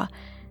Marat,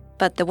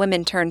 but the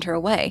women turned her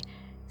away,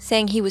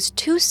 saying he was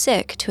too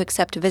sick to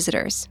accept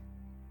visitors.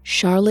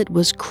 Charlotte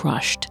was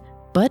crushed,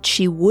 but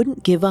she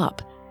wouldn't give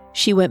up.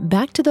 She went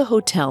back to the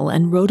hotel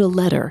and wrote a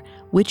letter,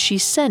 which she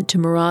sent to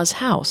Marat's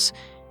house.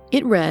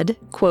 It read,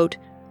 quote,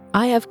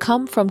 I have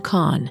come from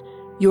Caen.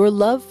 Your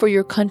love for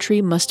your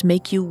country must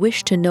make you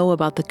wish to know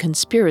about the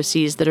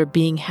conspiracies that are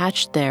being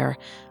hatched there.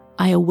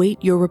 I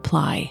await your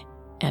reply,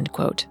 end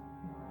quote.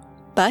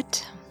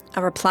 But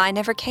a reply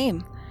never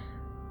came.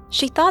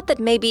 She thought that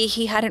maybe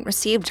he hadn't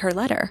received her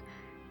letter,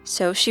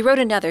 so she wrote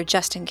another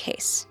just in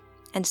case,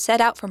 and set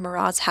out for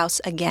Marat's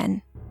house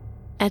again.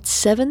 At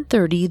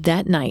 7:30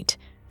 that night,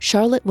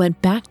 Charlotte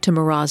went back to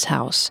Marat's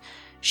house.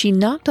 She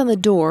knocked on the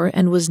door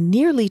and was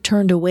nearly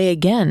turned away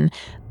again,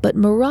 but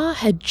Marat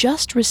had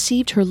just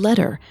received her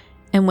letter,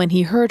 and when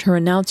he heard her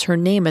announce her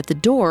name at the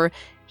door,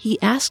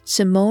 he asked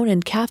Simone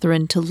and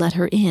Catherine to let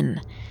her in.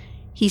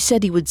 He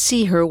said he would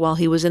see her while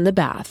he was in the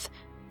bath,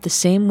 the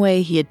same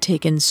way he had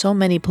taken so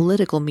many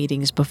political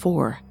meetings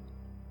before.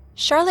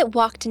 Charlotte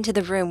walked into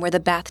the room where the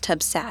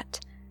bathtub sat.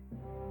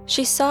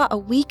 She saw a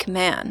weak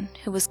man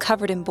who was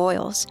covered in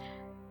boils,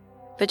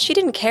 but she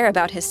didn't care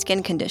about his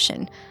skin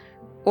condition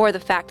or the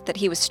fact that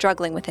he was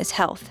struggling with his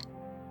health.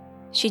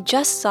 She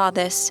just saw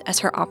this as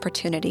her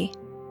opportunity.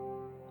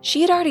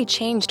 She had already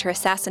changed her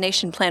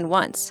assassination plan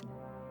once.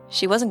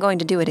 She wasn't going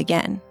to do it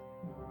again.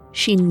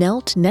 She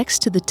knelt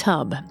next to the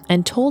tub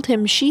and told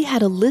him she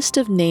had a list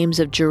of names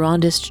of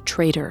Girondist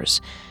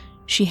traitors.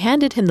 She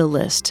handed him the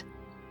list.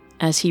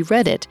 As he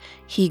read it,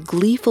 he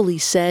gleefully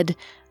said,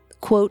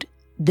 quote,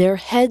 "Their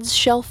heads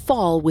shall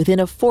fall within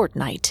a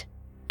fortnight,"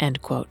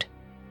 end quote.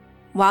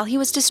 While he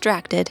was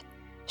distracted,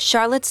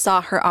 Charlotte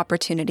saw her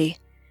opportunity.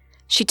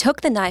 She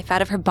took the knife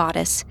out of her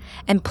bodice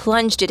and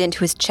plunged it into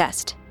his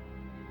chest.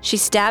 She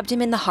stabbed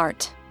him in the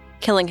heart,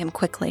 killing him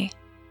quickly.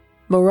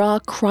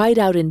 Marat cried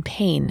out in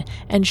pain,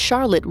 and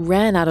Charlotte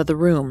ran out of the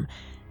room.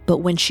 But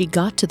when she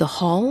got to the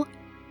hall,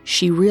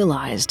 she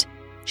realized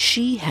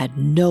she had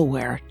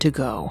nowhere to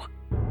go.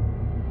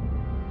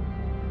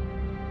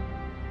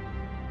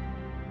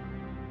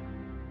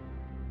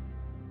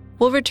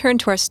 We'll return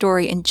to our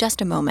story in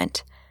just a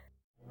moment.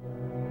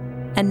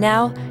 And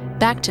now,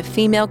 back to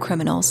female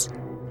criminals.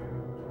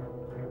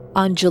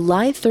 On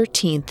July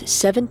 13th,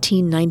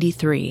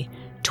 1793,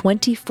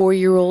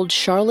 24-year-old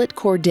Charlotte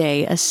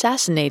Corday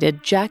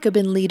assassinated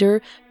Jacobin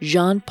leader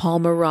Jean-Paul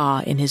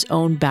Marat in his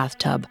own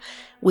bathtub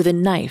with a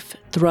knife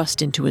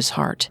thrust into his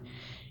heart.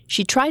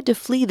 She tried to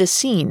flee the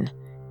scene.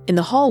 In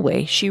the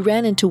hallway, she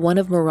ran into one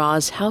of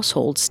Marat's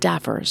household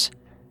staffers.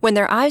 When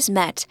their eyes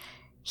met,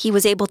 he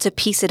was able to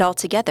piece it all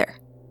together.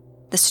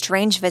 The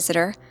strange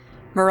visitor,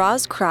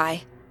 Marat's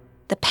cry,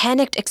 the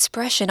panicked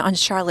expression on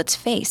Charlotte's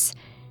face.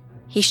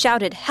 He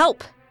shouted,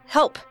 "Help!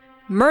 Help!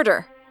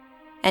 Murder!"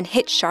 and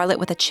hit Charlotte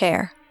with a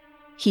chair.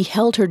 He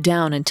held her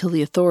down until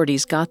the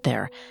authorities got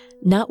there.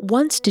 Not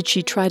once did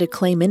she try to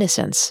claim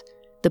innocence.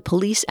 The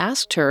police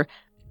asked her,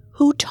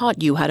 "Who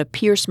taught you how to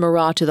pierce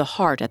Marat to the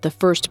heart at the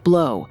first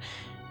blow?"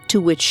 To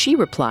which she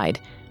replied,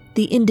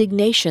 "The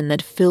indignation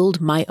that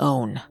filled my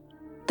own."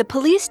 The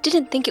police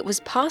didn't think it was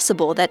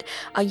possible that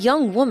a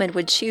young woman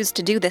would choose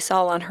to do this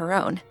all on her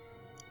own.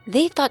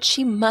 They thought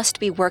she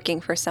must be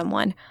working for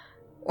someone,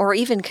 or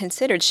even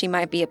considered she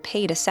might be a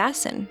paid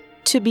assassin.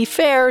 To be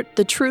fair,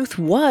 the truth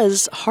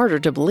was harder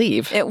to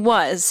believe. It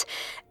was.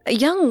 A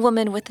young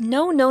woman with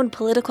no known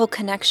political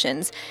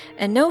connections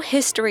and no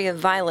history of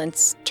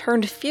violence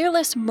turned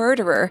fearless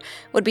murderer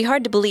would be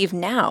hard to believe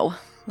now,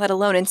 let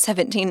alone in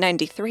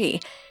 1793.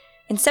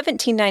 In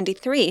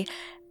 1793,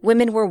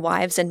 women were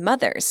wives and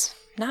mothers,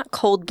 not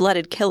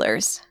cold-blooded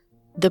killers.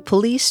 The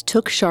police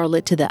took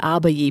Charlotte to the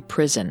Abbaye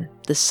prison,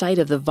 the site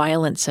of the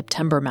violent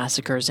September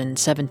massacres in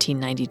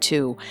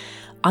 1792.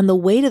 On the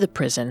way to the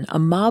prison, a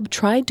mob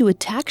tried to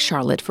attack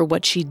Charlotte for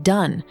what she'd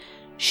done.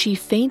 She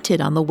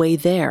fainted on the way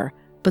there,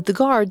 but the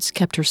guards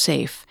kept her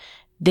safe.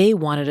 They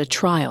wanted a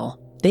trial.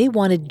 They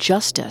wanted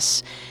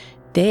justice.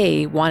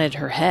 They wanted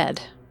her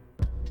head.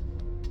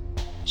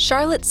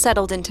 Charlotte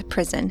settled into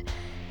prison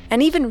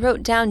and even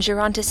wrote down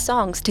Girondist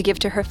songs to give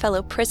to her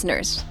fellow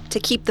prisoners to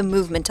keep the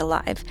movement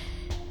alive.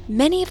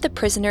 Many of the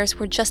prisoners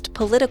were just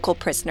political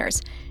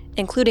prisoners,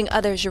 including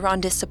other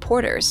Girondist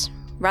supporters,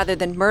 rather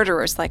than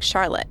murderers like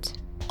Charlotte.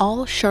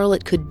 All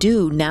Charlotte could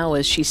do now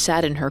as she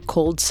sat in her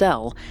cold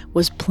cell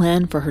was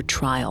plan for her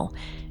trial.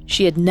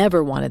 She had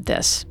never wanted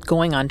this,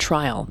 going on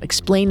trial,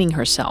 explaining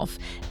herself,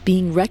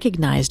 being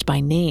recognized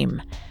by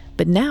name.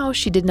 But now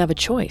she didn't have a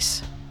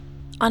choice.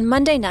 On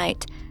Monday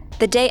night,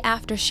 the day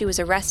after she was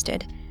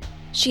arrested,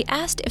 she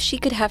asked if she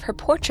could have her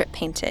portrait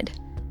painted.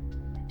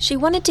 She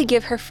wanted to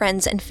give her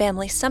friends and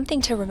family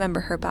something to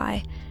remember her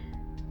by.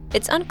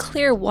 It's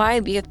unclear why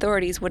the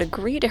authorities would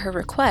agree to her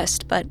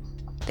request, but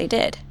they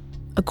did.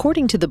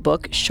 According to the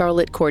book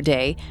Charlotte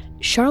Corday,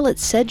 Charlotte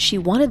said she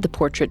wanted the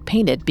portrait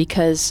painted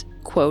because,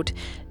 quote,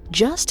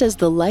 "Just as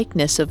the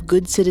likeness of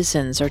good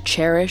citizens are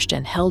cherished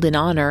and held in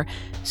honor,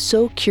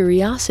 so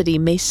curiosity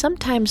may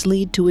sometimes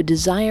lead to a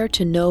desire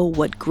to know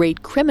what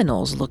great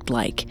criminals looked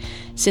like,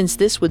 since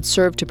this would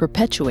serve to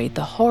perpetuate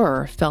the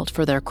horror felt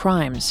for their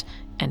crimes,"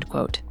 end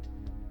quote.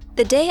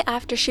 The day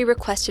after she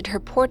requested her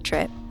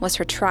portrait was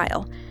her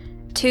trial,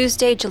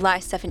 Tuesday, July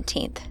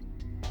 17th.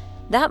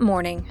 That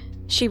morning,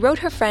 she wrote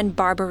her friend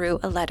Barbarou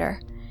a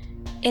letter.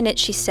 In it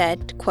she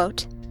said,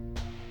 quote,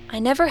 "I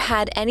never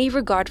had any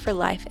regard for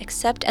life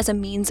except as a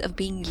means of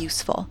being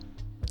useful,"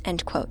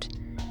 end quote.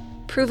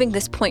 Proving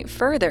this point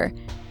further,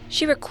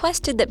 she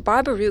requested that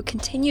Barbarou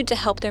continue to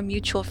help their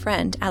mutual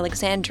friend,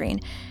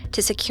 Alexandrine,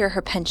 to secure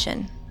her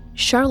pension.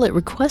 Charlotte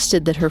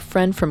requested that her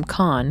friend from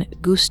Caen,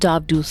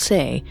 Gustave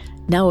Dulcet,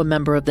 now a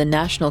member of the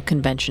National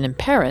Convention in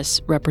Paris,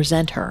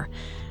 represent her.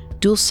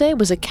 Dulcet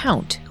was a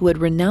count who had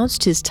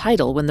renounced his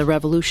title when the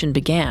revolution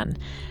began.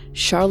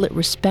 Charlotte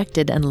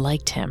respected and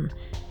liked him,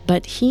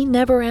 but he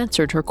never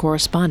answered her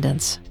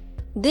correspondence.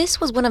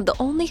 This was one of the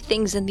only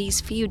things in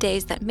these few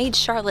days that made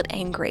Charlotte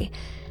angry.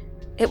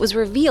 It was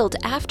revealed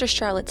after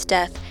Charlotte's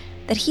death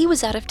that he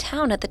was out of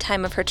town at the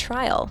time of her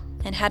trial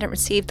and hadn't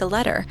received the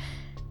letter.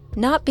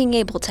 Not being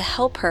able to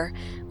help her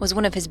was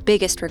one of his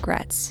biggest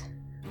regrets.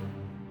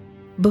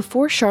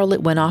 Before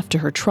Charlotte went off to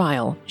her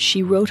trial,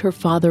 she wrote her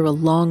father a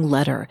long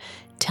letter,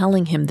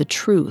 telling him the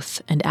truth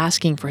and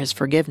asking for his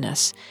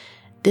forgiveness.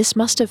 This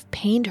must have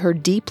pained her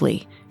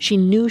deeply. She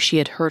knew she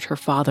had hurt her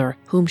father,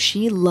 whom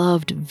she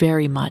loved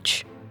very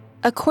much.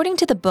 According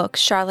to the book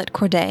Charlotte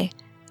Corday,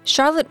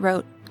 Charlotte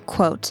wrote,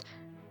 quote,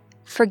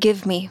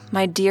 Forgive me,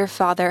 my dear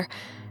father,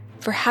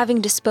 for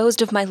having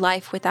disposed of my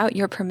life without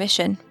your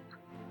permission.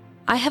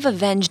 I have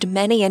avenged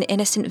many an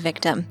innocent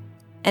victim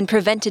and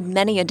prevented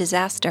many a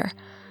disaster.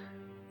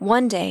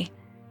 One day,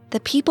 the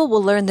people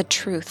will learn the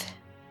truth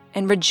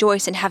and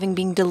rejoice in having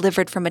been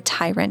delivered from a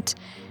tyrant.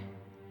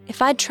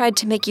 If I'd tried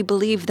to make you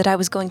believe that I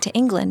was going to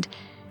England,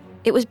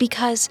 it was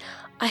because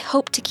I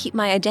hoped to keep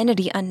my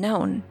identity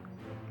unknown,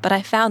 but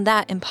I found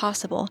that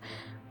impossible.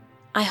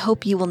 I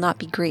hope you will not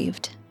be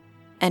grieved."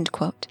 End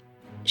quote.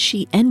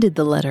 She ended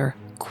the letter,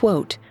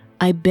 quote,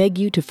 "I beg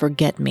you to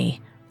forget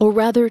me, or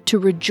rather to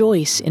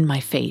rejoice in my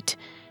fate.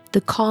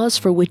 The cause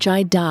for which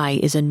I die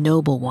is a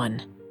noble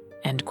one."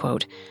 End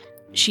quote.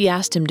 She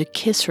asked him to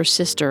kiss her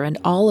sister and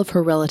all of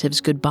her relatives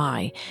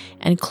goodbye,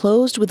 and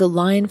closed with a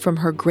line from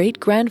her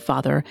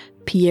great-grandfather,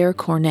 Pierre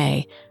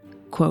Corday,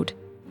 quote,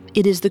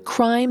 "It is the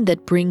crime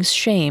that brings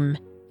shame,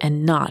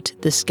 and not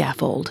the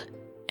scaffold."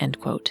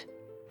 End quote.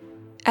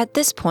 At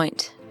this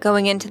point,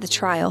 going into the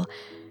trial,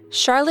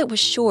 Charlotte was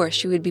sure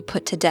she would be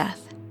put to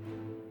death.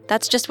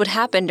 That's just what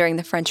happened during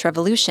the French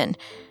Revolution.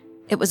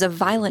 It was a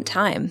violent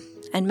time,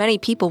 and many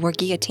people were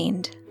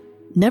guillotined.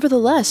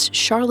 Nevertheless,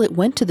 Charlotte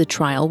went to the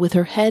trial with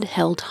her head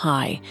held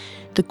high.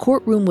 The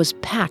courtroom was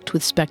packed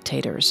with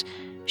spectators.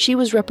 She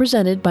was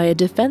represented by a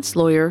defense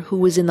lawyer who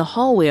was in the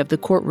hallway of the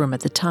courtroom at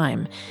the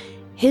time.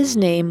 His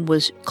name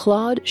was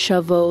Claude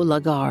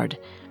Chavot-Lagarde,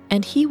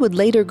 and he would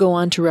later go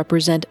on to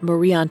represent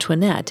Marie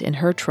Antoinette in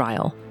her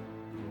trial.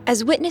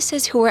 As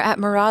witnesses who were at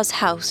Marat's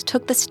house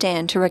took the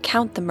stand to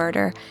recount the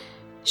murder,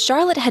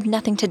 Charlotte had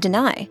nothing to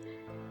deny.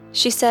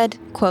 She said,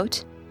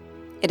 quote,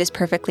 "It is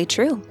perfectly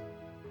true.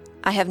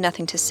 I have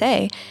nothing to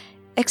say,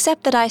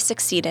 except that I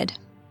succeeded."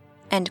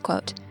 End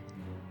quote.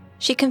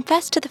 She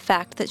confessed to the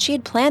fact that she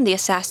had planned the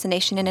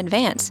assassination in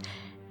advance,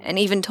 and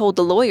even told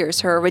the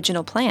lawyers her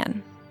original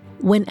plan.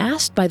 When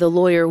asked by the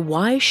lawyer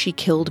why she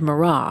killed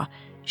Marat,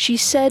 she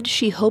said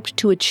she hoped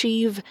to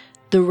achieve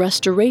the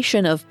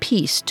restoration of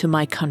peace to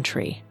my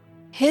country.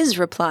 His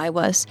reply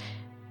was,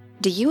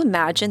 "Do you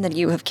imagine that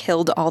you have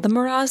killed all the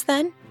Marats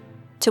then?"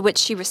 To which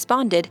she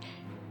responded,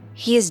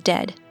 "He is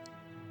dead,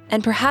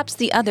 and perhaps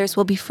the others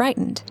will be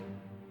frightened."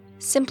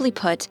 Simply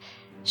put,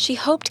 she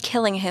hoped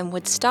killing him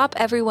would stop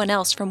everyone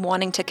else from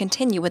wanting to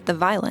continue with the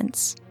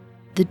violence.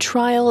 The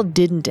trial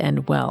didn't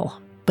end well,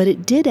 but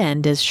it did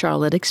end as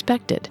Charlotte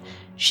expected.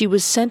 She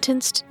was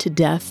sentenced to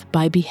death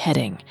by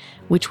beheading,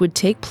 which would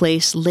take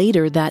place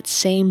later that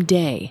same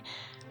day.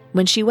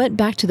 When she went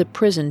back to the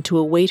prison to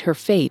await her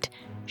fate,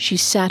 she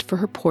sat for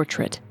her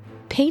portrait,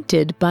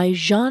 painted by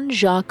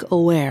Jean-Jacques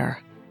Auer.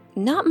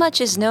 Not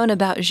much is known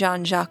about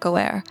Jean-Jacques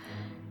Auer.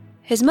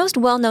 His most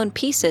well-known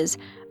pieces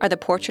are the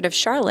portrait of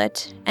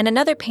Charlotte and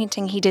another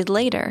painting he did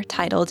later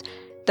titled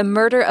The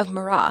Murder of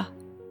Marat,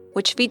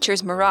 which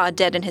features Marat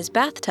dead in his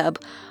bathtub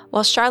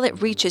while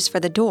Charlotte reaches for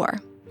the door.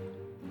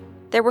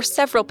 There were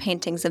several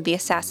paintings of the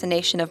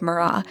assassination of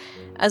Marat,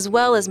 as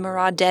well as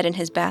Marat dead in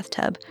his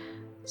bathtub,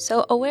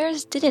 so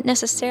Auer's didn't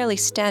necessarily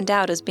stand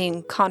out as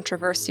being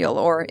controversial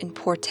or in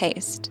poor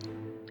taste.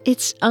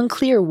 It's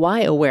unclear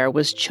why Auer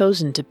was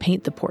chosen to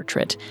paint the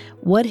portrait,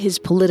 what his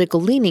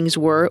political leanings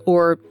were,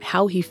 or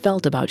how he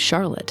felt about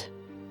Charlotte.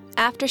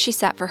 After she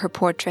sat for her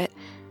portrait,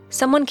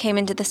 someone came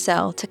into the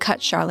cell to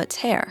cut Charlotte's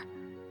hair.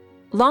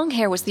 Long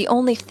hair was the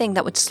only thing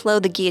that would slow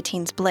the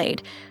guillotine's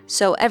blade,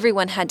 so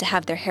everyone had to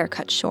have their hair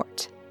cut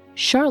short.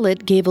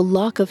 Charlotte gave a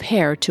lock of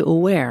hair to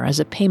Auer as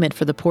a payment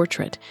for the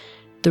portrait.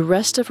 The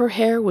rest of her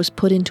hair was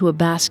put into a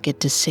basket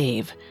to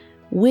save.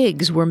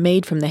 Wigs were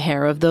made from the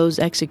hair of those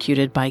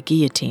executed by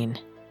guillotine.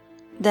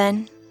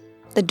 Then,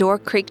 the door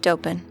creaked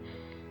open.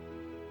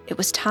 It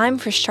was time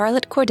for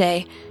Charlotte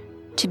Corday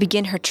to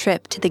begin her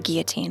trip to the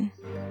guillotine.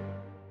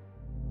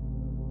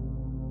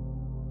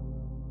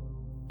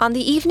 On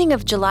the evening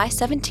of July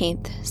 17,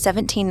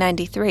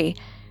 1793,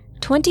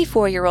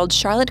 24-year-old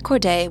Charlotte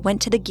Corday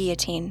went to the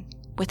guillotine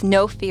with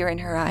no fear in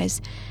her eyes,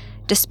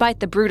 despite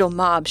the brutal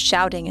mob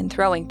shouting and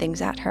throwing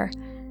things at her.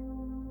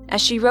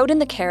 As she rode in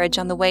the carriage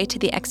on the way to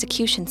the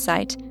execution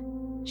site,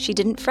 she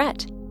didn't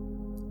fret.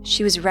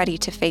 She was ready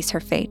to face her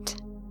fate.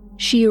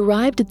 She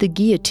arrived at the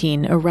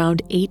guillotine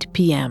around 8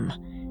 p.m.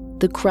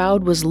 The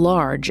crowd was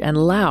large and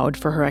loud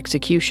for her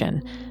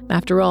execution.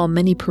 After all,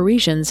 many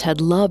Parisians had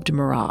loved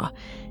Marat.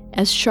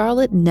 As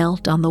Charlotte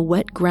knelt on the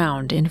wet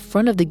ground in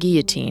front of the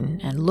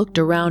guillotine and looked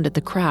around at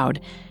the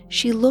crowd,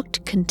 she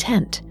looked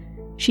content.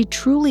 She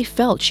truly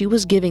felt she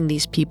was giving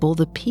these people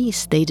the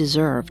peace they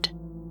deserved.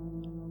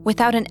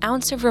 Without an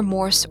ounce of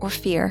remorse or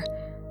fear,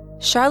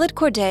 Charlotte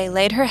Corday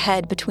laid her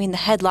head between the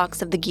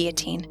headlocks of the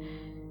guillotine.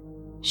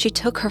 She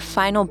took her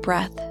final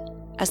breath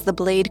as the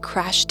blade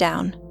crashed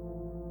down,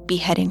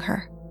 beheading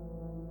her.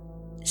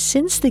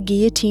 Since the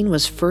guillotine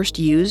was first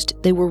used,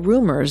 there were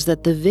rumors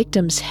that the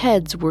victims'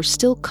 heads were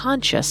still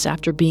conscious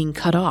after being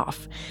cut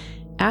off.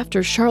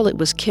 After Charlotte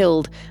was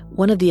killed,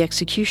 one of the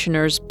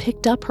executioners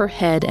picked up her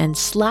head and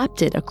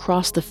slapped it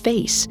across the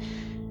face.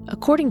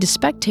 According to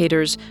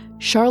spectators,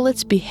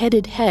 Charlotte's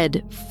beheaded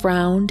head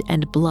frowned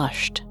and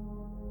blushed.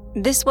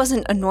 This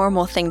wasn't a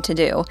normal thing to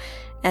do,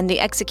 and the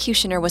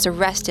executioner was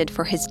arrested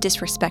for his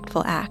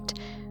disrespectful act.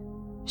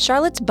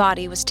 Charlotte's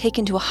body was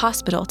taken to a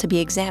hospital to be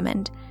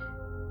examined.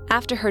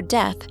 After her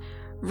death,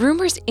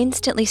 rumors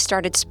instantly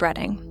started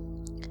spreading.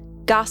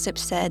 Gossip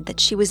said that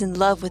she was in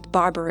love with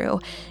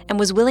Barbaroux and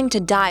was willing to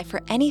die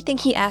for anything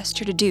he asked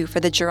her to do for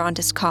the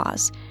Girondist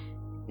cause.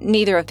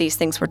 Neither of these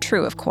things were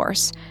true, of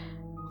course.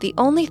 The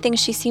only thing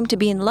she seemed to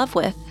be in love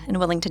with and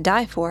willing to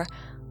die for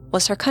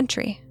was her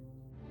country.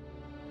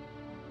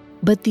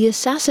 But the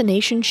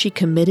assassination she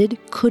committed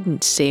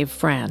couldn't save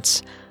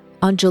France.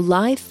 On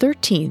July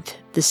 13th,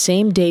 the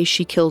same day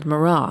she killed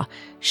Marat,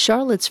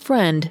 Charlotte's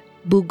friend,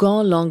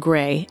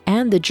 Bougon-Langrée,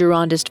 and the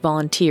Girondist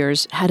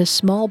volunteers had a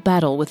small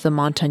battle with the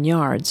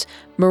Montagnards,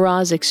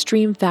 Marat's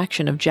extreme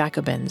faction of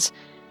Jacobins.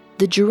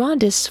 The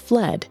Girondists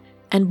fled,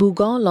 and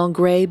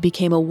Bougon-Langrée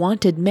became a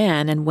wanted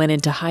man and went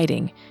into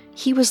hiding.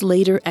 He was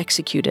later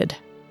executed.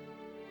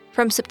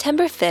 From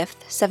September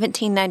 5th,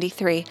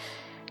 1793,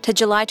 to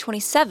July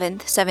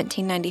 27th,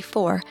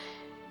 1794,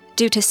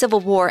 due to civil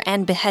war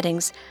and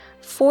beheadings,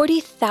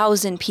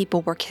 40,000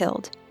 people were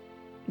killed.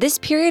 This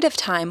period of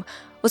time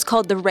was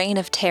called the Reign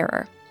of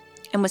Terror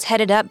and was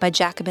headed up by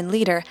Jacobin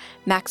leader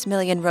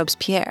Maximilien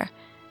Robespierre.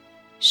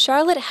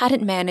 Charlotte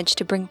hadn't managed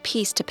to bring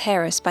peace to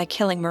Paris by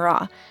killing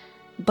Marat,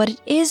 but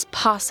it is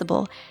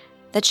possible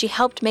that she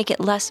helped make it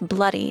less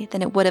bloody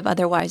than it would have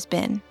otherwise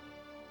been.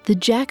 The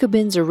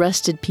Jacobins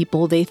arrested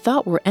people they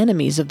thought were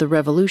enemies of the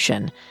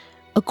revolution.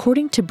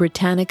 According to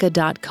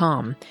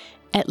Britannica.com,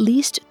 at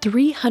least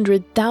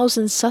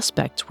 300,000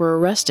 suspects were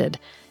arrested,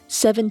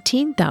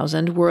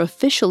 17,000 were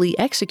officially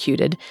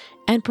executed,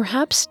 and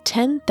perhaps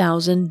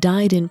 10,000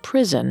 died in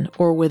prison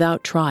or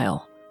without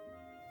trial.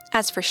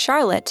 As for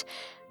Charlotte,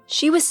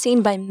 she was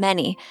seen by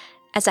many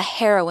as a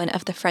heroine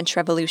of the French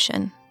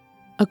Revolution.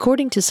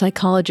 According to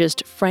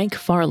psychologist Frank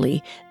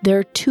Farley, there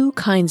are two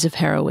kinds of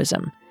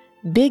heroism,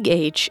 big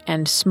H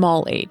and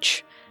small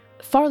h.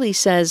 Farley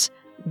says,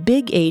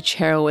 big H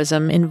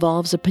heroism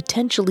involves a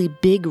potentially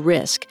big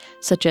risk,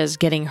 such as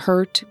getting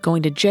hurt,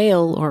 going to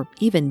jail, or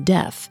even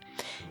death.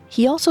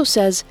 He also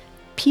says,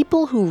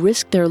 people who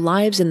risk their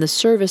lives in the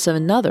service of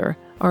another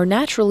are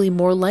naturally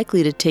more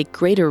likely to take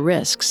greater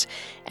risks,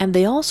 and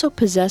they also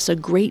possess a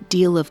great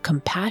deal of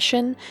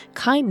compassion,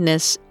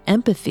 kindness,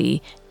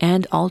 empathy,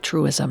 and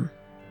altruism.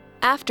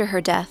 After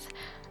her death,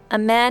 a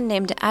man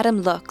named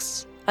Adam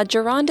Lux, a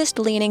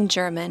Girondist-leaning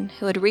German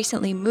who had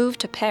recently moved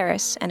to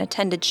Paris and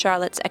attended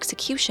Charlotte's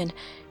execution,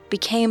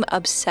 became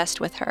obsessed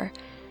with her.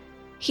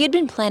 He had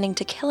been planning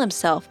to kill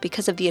himself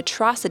because of the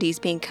atrocities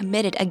being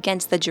committed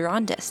against the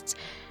Girondists,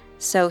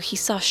 so he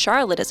saw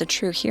Charlotte as a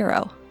true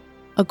hero.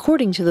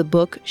 According to the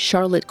book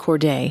Charlotte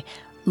Corday,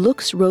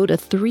 Lux wrote a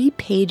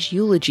 3-page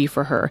eulogy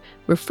for her,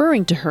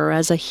 referring to her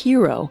as a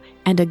hero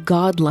and a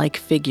godlike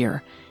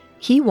figure.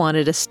 He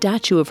wanted a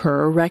statue of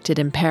her erected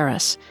in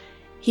Paris.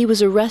 He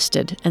was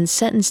arrested and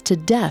sentenced to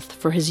death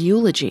for his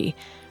eulogy.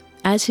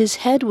 As his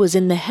head was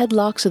in the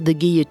headlocks of the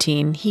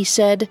guillotine, he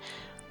said,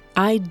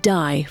 "I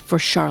die for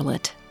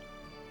Charlotte."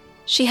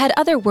 She had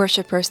other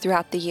worshippers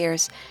throughout the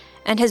years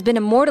and has been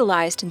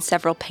immortalized in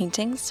several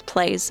paintings,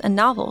 plays, and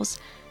novels.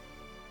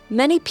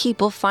 Many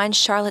people find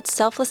Charlotte's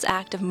selfless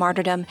act of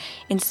martyrdom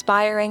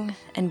inspiring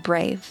and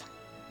brave.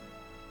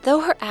 Though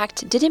her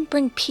act didn't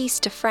bring peace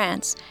to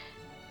France,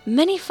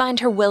 many find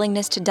her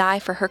willingness to die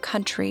for her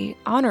country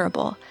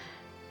honorable.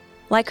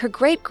 Like her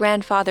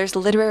great-grandfather's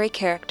literary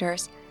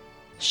characters,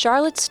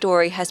 Charlotte's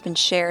story has been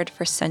shared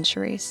for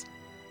centuries.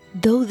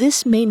 Though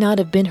this may not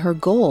have been her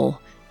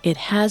goal, it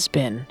has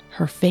been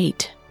her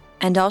fate.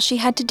 And all she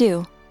had to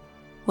do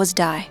was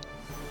die.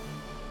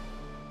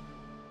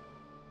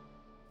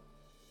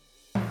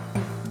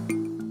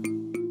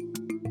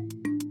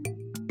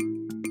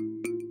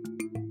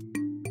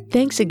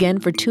 Thanks again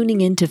for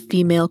tuning in to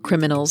Female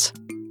Criminals.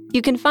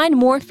 You can find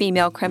more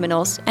Female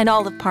Criminals and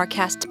all of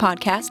Parcast's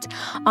podcasts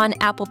on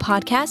Apple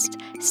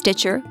Podcast,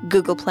 Stitcher,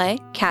 Google Play,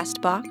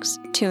 CastBox,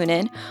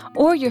 TuneIn,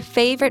 or your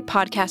favorite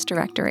podcast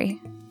directory.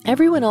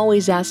 Everyone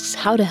always asks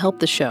how to help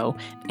the show,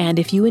 and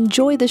if you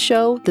enjoy the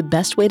show, the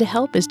best way to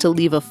help is to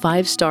leave a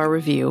 5-star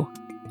review.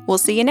 We'll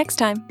see you next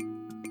time.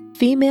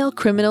 Female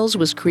Criminals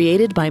was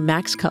created by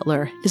Max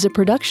Cutler, is a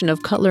production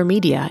of Cutler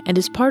Media, and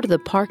is part of the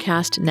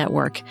Parcast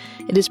network.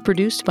 It is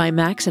produced by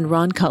Max and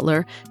Ron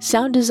Cutler,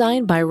 sound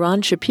design by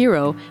Ron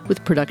Shapiro,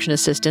 with production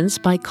assistance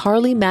by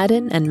Carly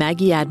Madden and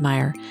Maggie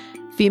Admire.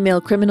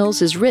 Female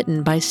Criminals is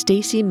written by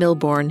Stacey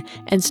Milbourne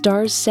and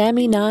stars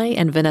Sammy Nye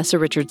and Vanessa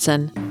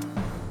Richardson.